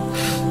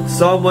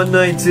 Psalm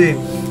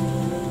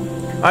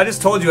 119. I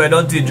just told you I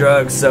don't do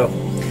drugs, so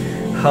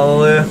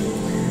hallelujah.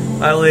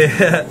 I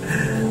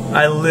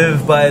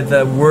live by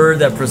the word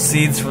that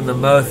proceeds from the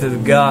mouth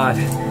of God.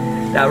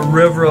 That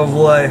river of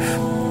life.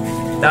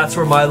 That's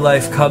where my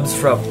life comes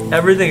from.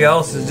 Everything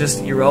else is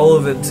just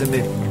irrelevant to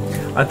me.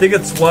 I think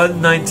it's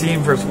 119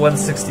 verse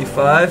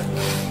 165.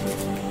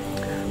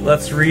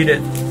 Let's read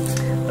it.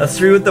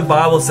 Let's read what the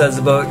Bible says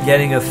about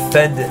getting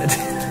offended.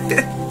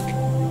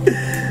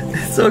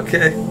 It's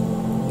okay.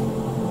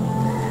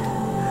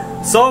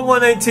 Psalm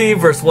 119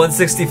 verse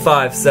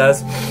 165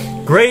 says,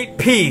 "Great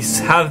peace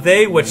have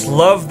they which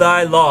love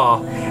thy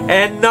law,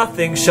 and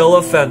nothing shall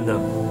offend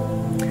them.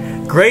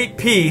 Great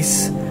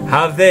peace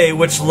have they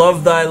which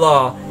love thy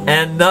law,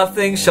 and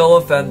nothing shall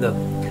offend them."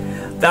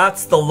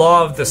 That's the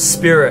law of the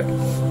Spirit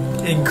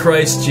in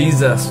Christ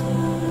Jesus.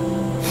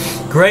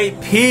 Great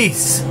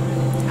peace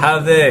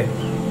have they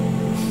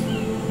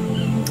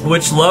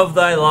which love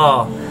thy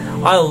law.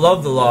 I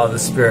love the law of the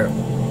Spirit.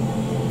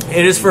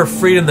 It is for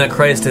freedom that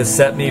Christ has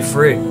set me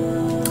free.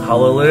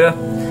 Hallelujah.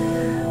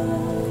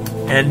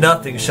 And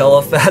nothing shall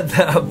offend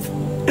them.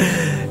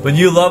 When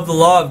you love the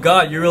law of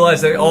God, you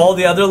realize that all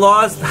the other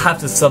laws have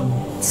to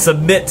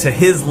submit to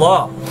His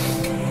law.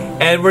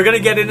 And we're going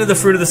to get into the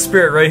fruit of the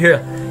Spirit right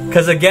here,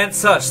 because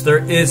against such there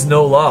is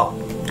no law.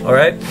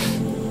 Alright?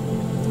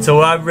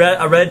 So I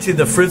read to you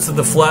the fruits of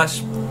the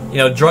flesh. You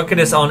know,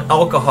 drunkenness on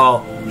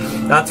alcohol.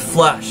 That's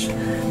flesh.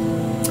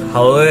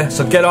 Hallelujah.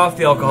 So get off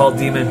the alcohol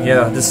demon.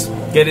 Yeah, just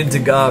get into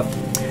God.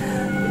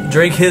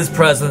 Drink His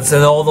presence,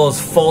 and all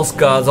those false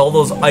gods, all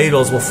those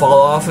idols will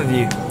fall off of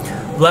you.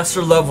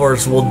 Lesser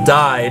lovers will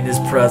die in His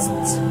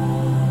presence.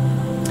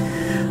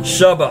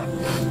 Shabbat.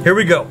 Here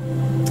we go.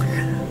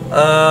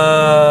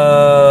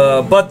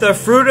 But the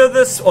fruit of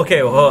this...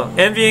 Okay,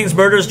 envyings,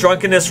 murders,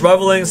 drunkenness,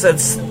 revelings,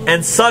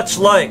 and such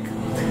like.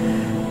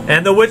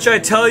 And the which I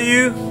tell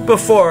you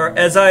before,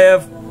 as I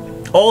have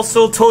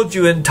also told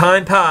you in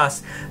time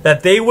past,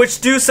 that they which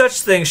do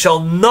such things shall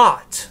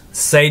not,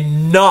 say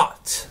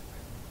not,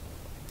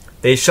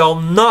 they shall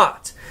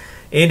not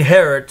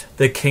inherit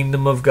the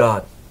kingdom of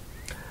God.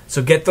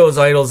 So get those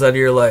idols out of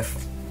your life.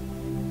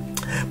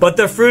 But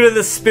the fruit of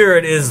the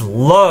Spirit is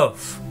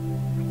love.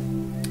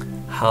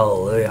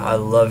 Hallelujah. I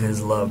love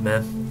His love,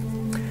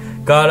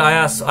 man. God,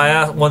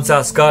 I once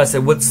asked God, I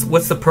said,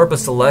 what's the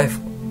purpose of life?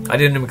 I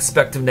didn't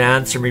expect him to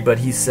answer me, but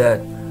he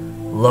said,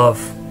 love.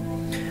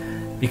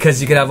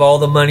 Because you can have all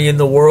the money in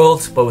the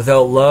world, but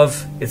without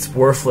love, it's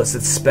worthless.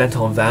 It's spent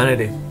on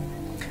vanity.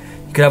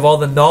 You can have all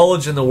the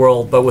knowledge in the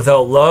world, but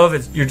without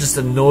love, you're just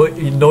a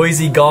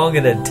noisy gong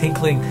and a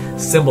tinkling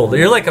cymbal.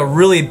 You're like a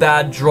really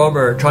bad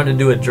drummer trying to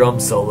do a drum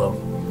solo.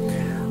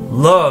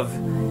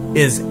 Love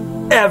is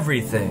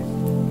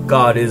everything.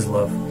 God is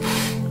love.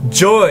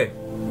 Joy.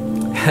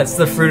 That's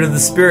the fruit of the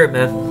Spirit,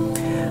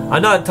 man.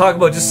 I'm not talking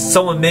about just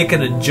someone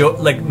making a joke,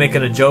 like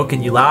making a joke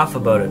and you laugh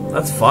about it.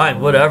 That's fine,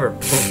 whatever.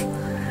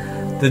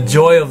 The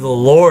joy of the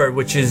Lord,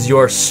 which is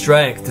your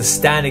strength to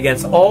stand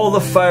against all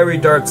the fiery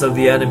darts of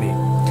the enemy.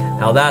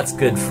 Now that's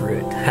good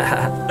fruit.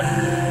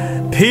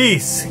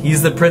 Peace.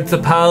 He's the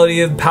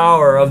principality and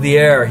power of the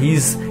air.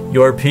 He's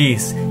your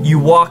peace. You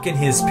walk in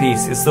his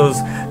peace. It's those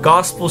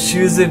gospel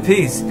shoes of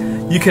peace.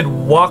 You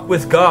can walk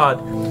with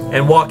God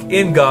and walk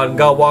in God, and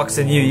God walks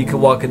in you. You can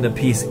walk in the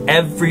peace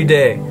every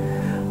day.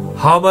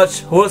 How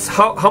much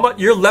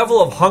your level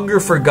of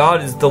hunger for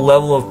God is the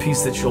level of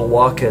peace that you'll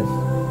walk in.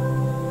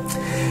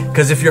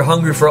 Because if you're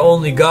hungry for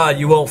only God,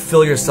 you won't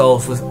fill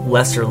yourself with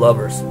lesser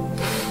lovers.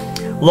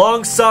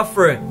 Long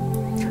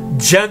suffering,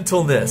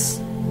 gentleness,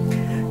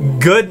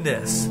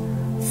 goodness,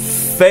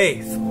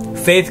 faith.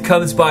 Faith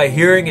comes by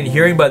hearing, and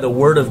hearing by the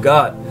word of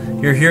God.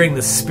 You're hearing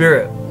the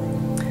Spirit.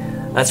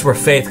 That's where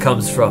faith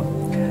comes from.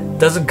 It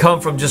doesn't come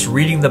from just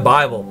reading the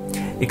Bible.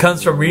 It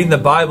comes from reading the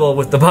Bible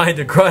with the mind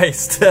of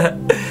Christ.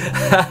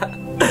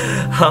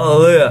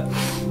 Hallelujah.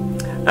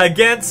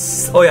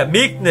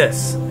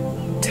 Meekness,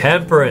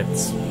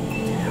 temperance.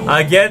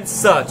 Against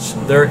such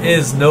there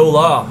is no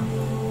law.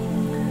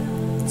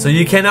 So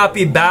you cannot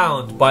be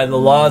bound by the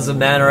laws of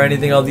man or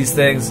anything of these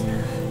things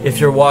if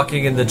you're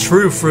walking in the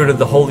true fruit of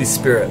the Holy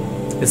Spirit.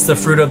 It's the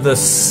fruit of the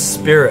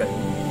Spirit.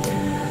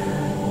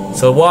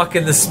 So walk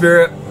in the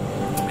Spirit.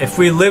 If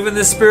we live in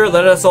the Spirit,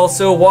 let us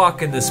also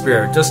walk in the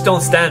Spirit. Just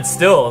don't stand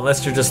still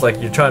unless you're just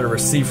like you're trying to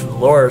receive from the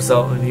Lord or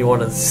something and you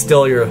want to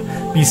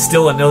be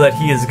still and know that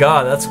He is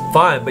God. That's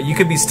fine, but you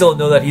can be still and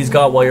know that He's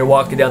God while you're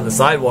walking down the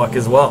sidewalk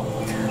as well.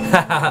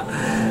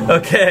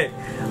 Okay,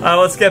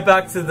 let's get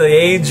back to the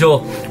angel,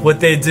 what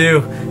they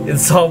do in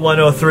Psalm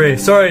 103.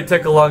 Sorry it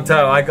took a long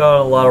time. I got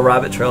on a lot of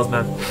rabbit trails,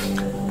 man.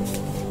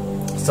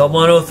 Psalm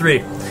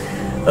 103.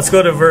 Let's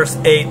go to verse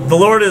 8. The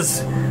Lord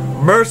is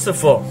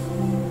merciful.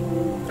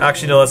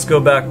 Actually, no, let's go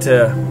back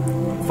to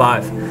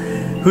 5.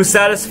 Who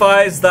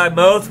satisfies thy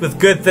mouth with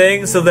good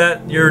things, so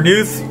that your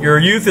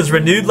youth is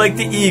renewed like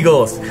the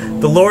eagles.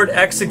 The Lord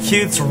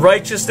executes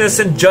righteousness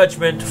and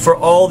judgment for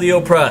all the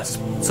oppressed.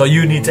 So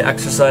you need to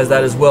exercise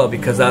that as well,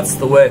 because that's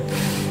the way.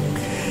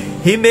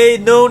 He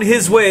made known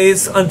his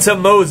ways unto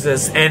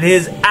Moses, and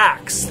his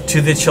acts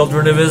to the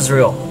children of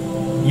Israel.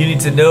 You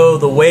need to know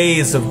the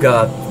ways of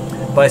God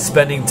by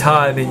spending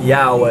time in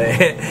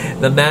Yahweh.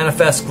 The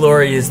manifest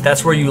glory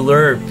that's where you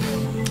learn.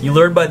 You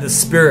learn by the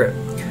Spirit.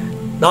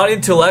 Not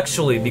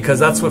intellectually, because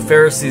that's what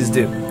Pharisees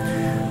do.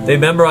 They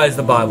memorize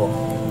the Bible.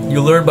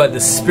 You learn by the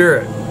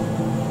Spirit.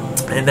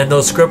 And then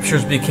those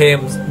scriptures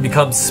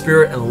become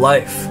spirit and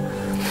life.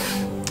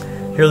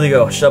 Here we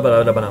go.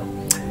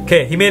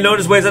 Okay, he made known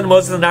his ways unto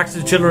Moses and acts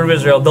to the children of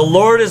Israel. The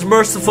Lord is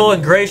merciful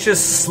and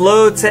gracious,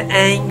 slow to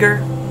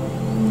anger.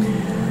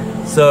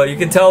 So you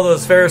can tell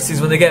those Pharisees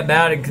when they get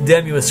mad and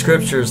condemn you with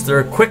scriptures,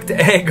 they're quick to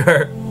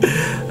anger.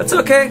 That's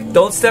okay.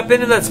 Don't step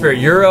into that spirit.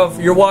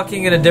 You're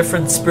walking in a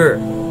different spirit.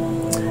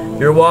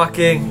 You're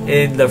walking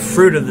in the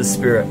fruit of the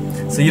Spirit.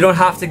 So you don't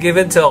have to give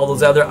in to all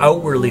those other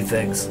outwardly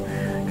things,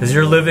 because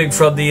you're living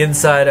from the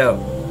inside out.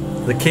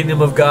 The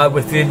kingdom of God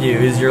within you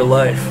is your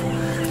life.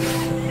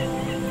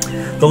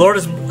 The Lord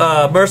is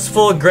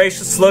merciful and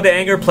gracious, slow to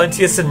anger,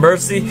 plenteous in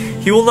mercy.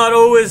 He will not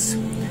always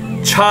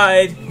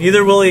chide,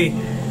 neither will he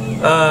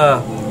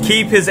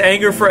keep his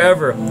anger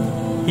forever.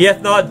 He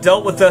hath not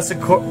dealt with us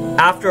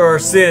after our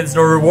sins,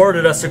 nor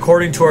rewarded us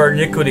according to our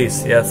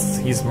iniquities. Yes,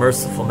 he's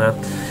merciful,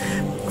 man.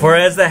 For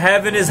as the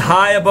heaven is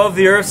high above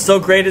the earth, so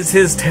great is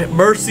his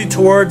mercy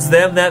towards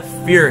them that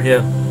fear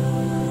him.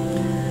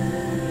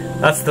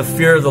 That's the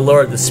fear of the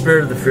Lord, the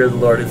spirit of the fear of the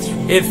Lord.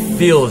 It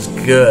feels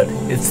good.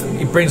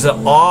 It brings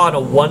an awe and a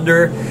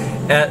wonder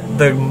at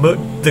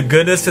the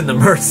goodness and the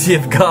mercy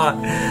of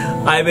God.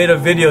 I made the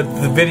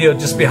video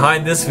just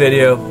behind this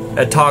video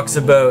that talks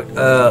about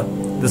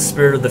the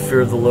spirit of the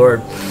fear of the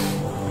Lord.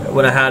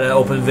 When I had an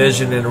open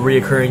vision and a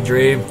reoccurring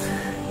dream,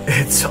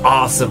 it's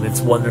awesome. It's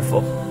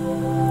wonderful.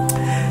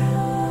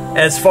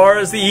 As far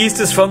as the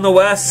east is from the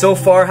west, so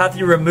far hath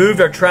he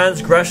removed our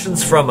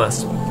transgressions from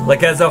us.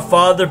 Like as a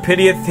father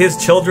pitieth his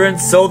children,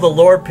 so the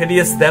Lord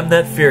pitieth them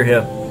that fear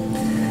him.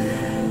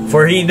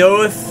 For he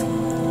knoweth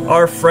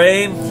our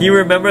frame, he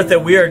remembereth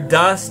that we are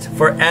dust.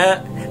 For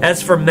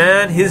as for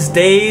man, his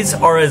days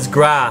are as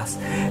grass.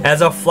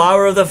 As a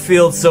flower of the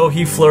field, so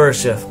he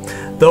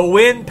flourisheth. The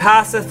wind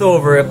passeth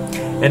over it,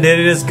 and it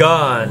is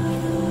gone.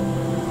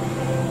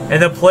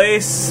 And the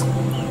place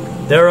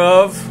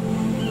thereof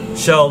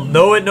shall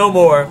know it no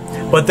more.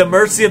 But the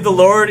mercy of the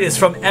Lord is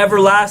from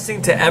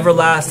everlasting to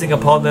everlasting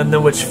upon them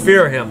which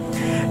fear him,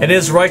 and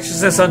his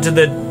righteousness unto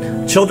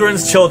the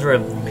children's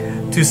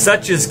children, to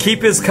such as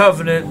keep his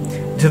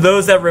covenant, to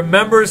those that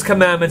remember his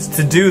commandments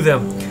to do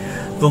them.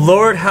 The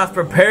Lord hath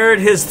prepared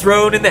his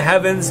throne in the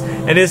heavens,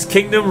 and his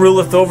kingdom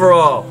ruleth over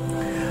all.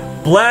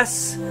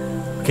 Bless,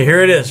 okay,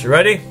 here it is, you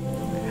ready?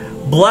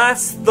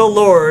 Bless the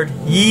Lord,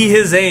 ye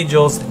his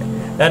angels,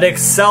 that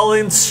excel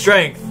in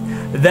strength,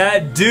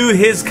 that do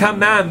his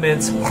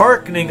commandments,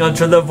 hearkening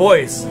unto the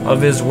voice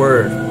of his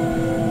word.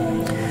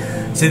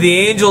 See,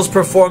 the angels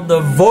perform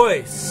the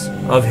voice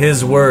of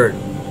his word.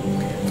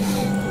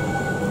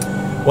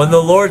 When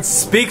the Lord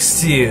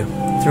speaks to you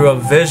through a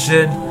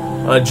vision,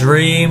 a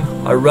dream,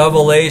 a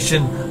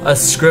revelation, a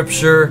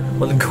scripture,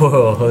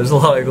 whoa, there's a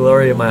lot of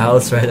glory in my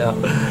house right now.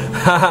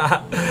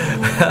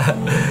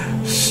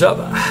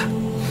 Shabbat.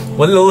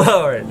 When the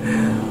Lord,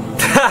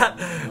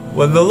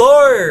 when the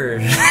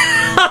Lord,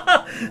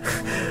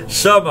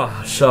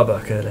 Shabbat,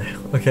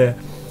 okay.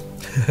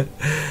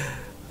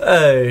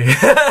 Hey,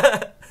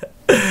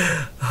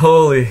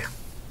 holy,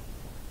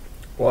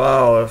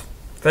 wow!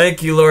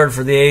 Thank you, Lord,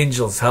 for the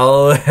angels.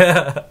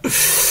 Hallelujah.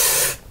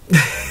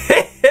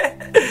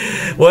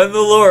 When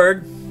the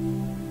Lord,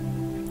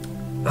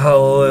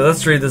 hallelujah.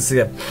 Let's read this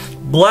again.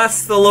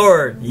 Bless the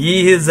Lord,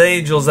 ye his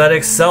angels that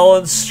excel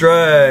in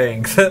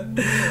strength,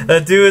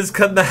 that do his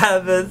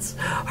commandments,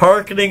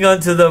 hearkening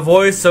unto the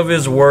voice of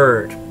his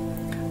word.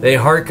 They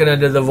hearken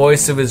unto the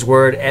voice of his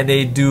word, and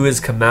they do his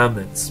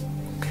commandments.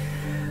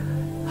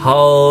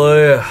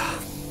 Hallelujah.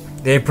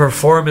 They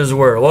perform his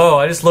word. Whoa,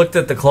 I just looked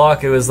at the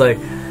clock. It was like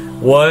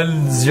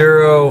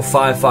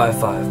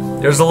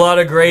 10555. There's a lot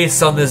of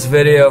grace on this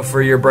video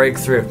for your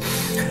breakthrough.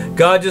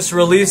 God just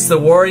released the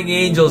warring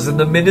angels and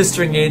the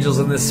ministering angels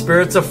and the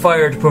spirits of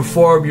fire to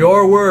perform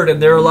your word in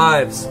their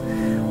lives.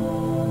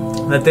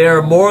 That they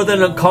are more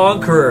than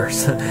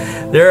conquerors.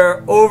 They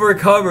are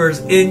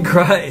overcomers in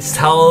Christ.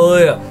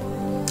 Hallelujah.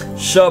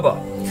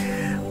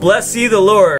 Shabbat. Bless ye the Lord.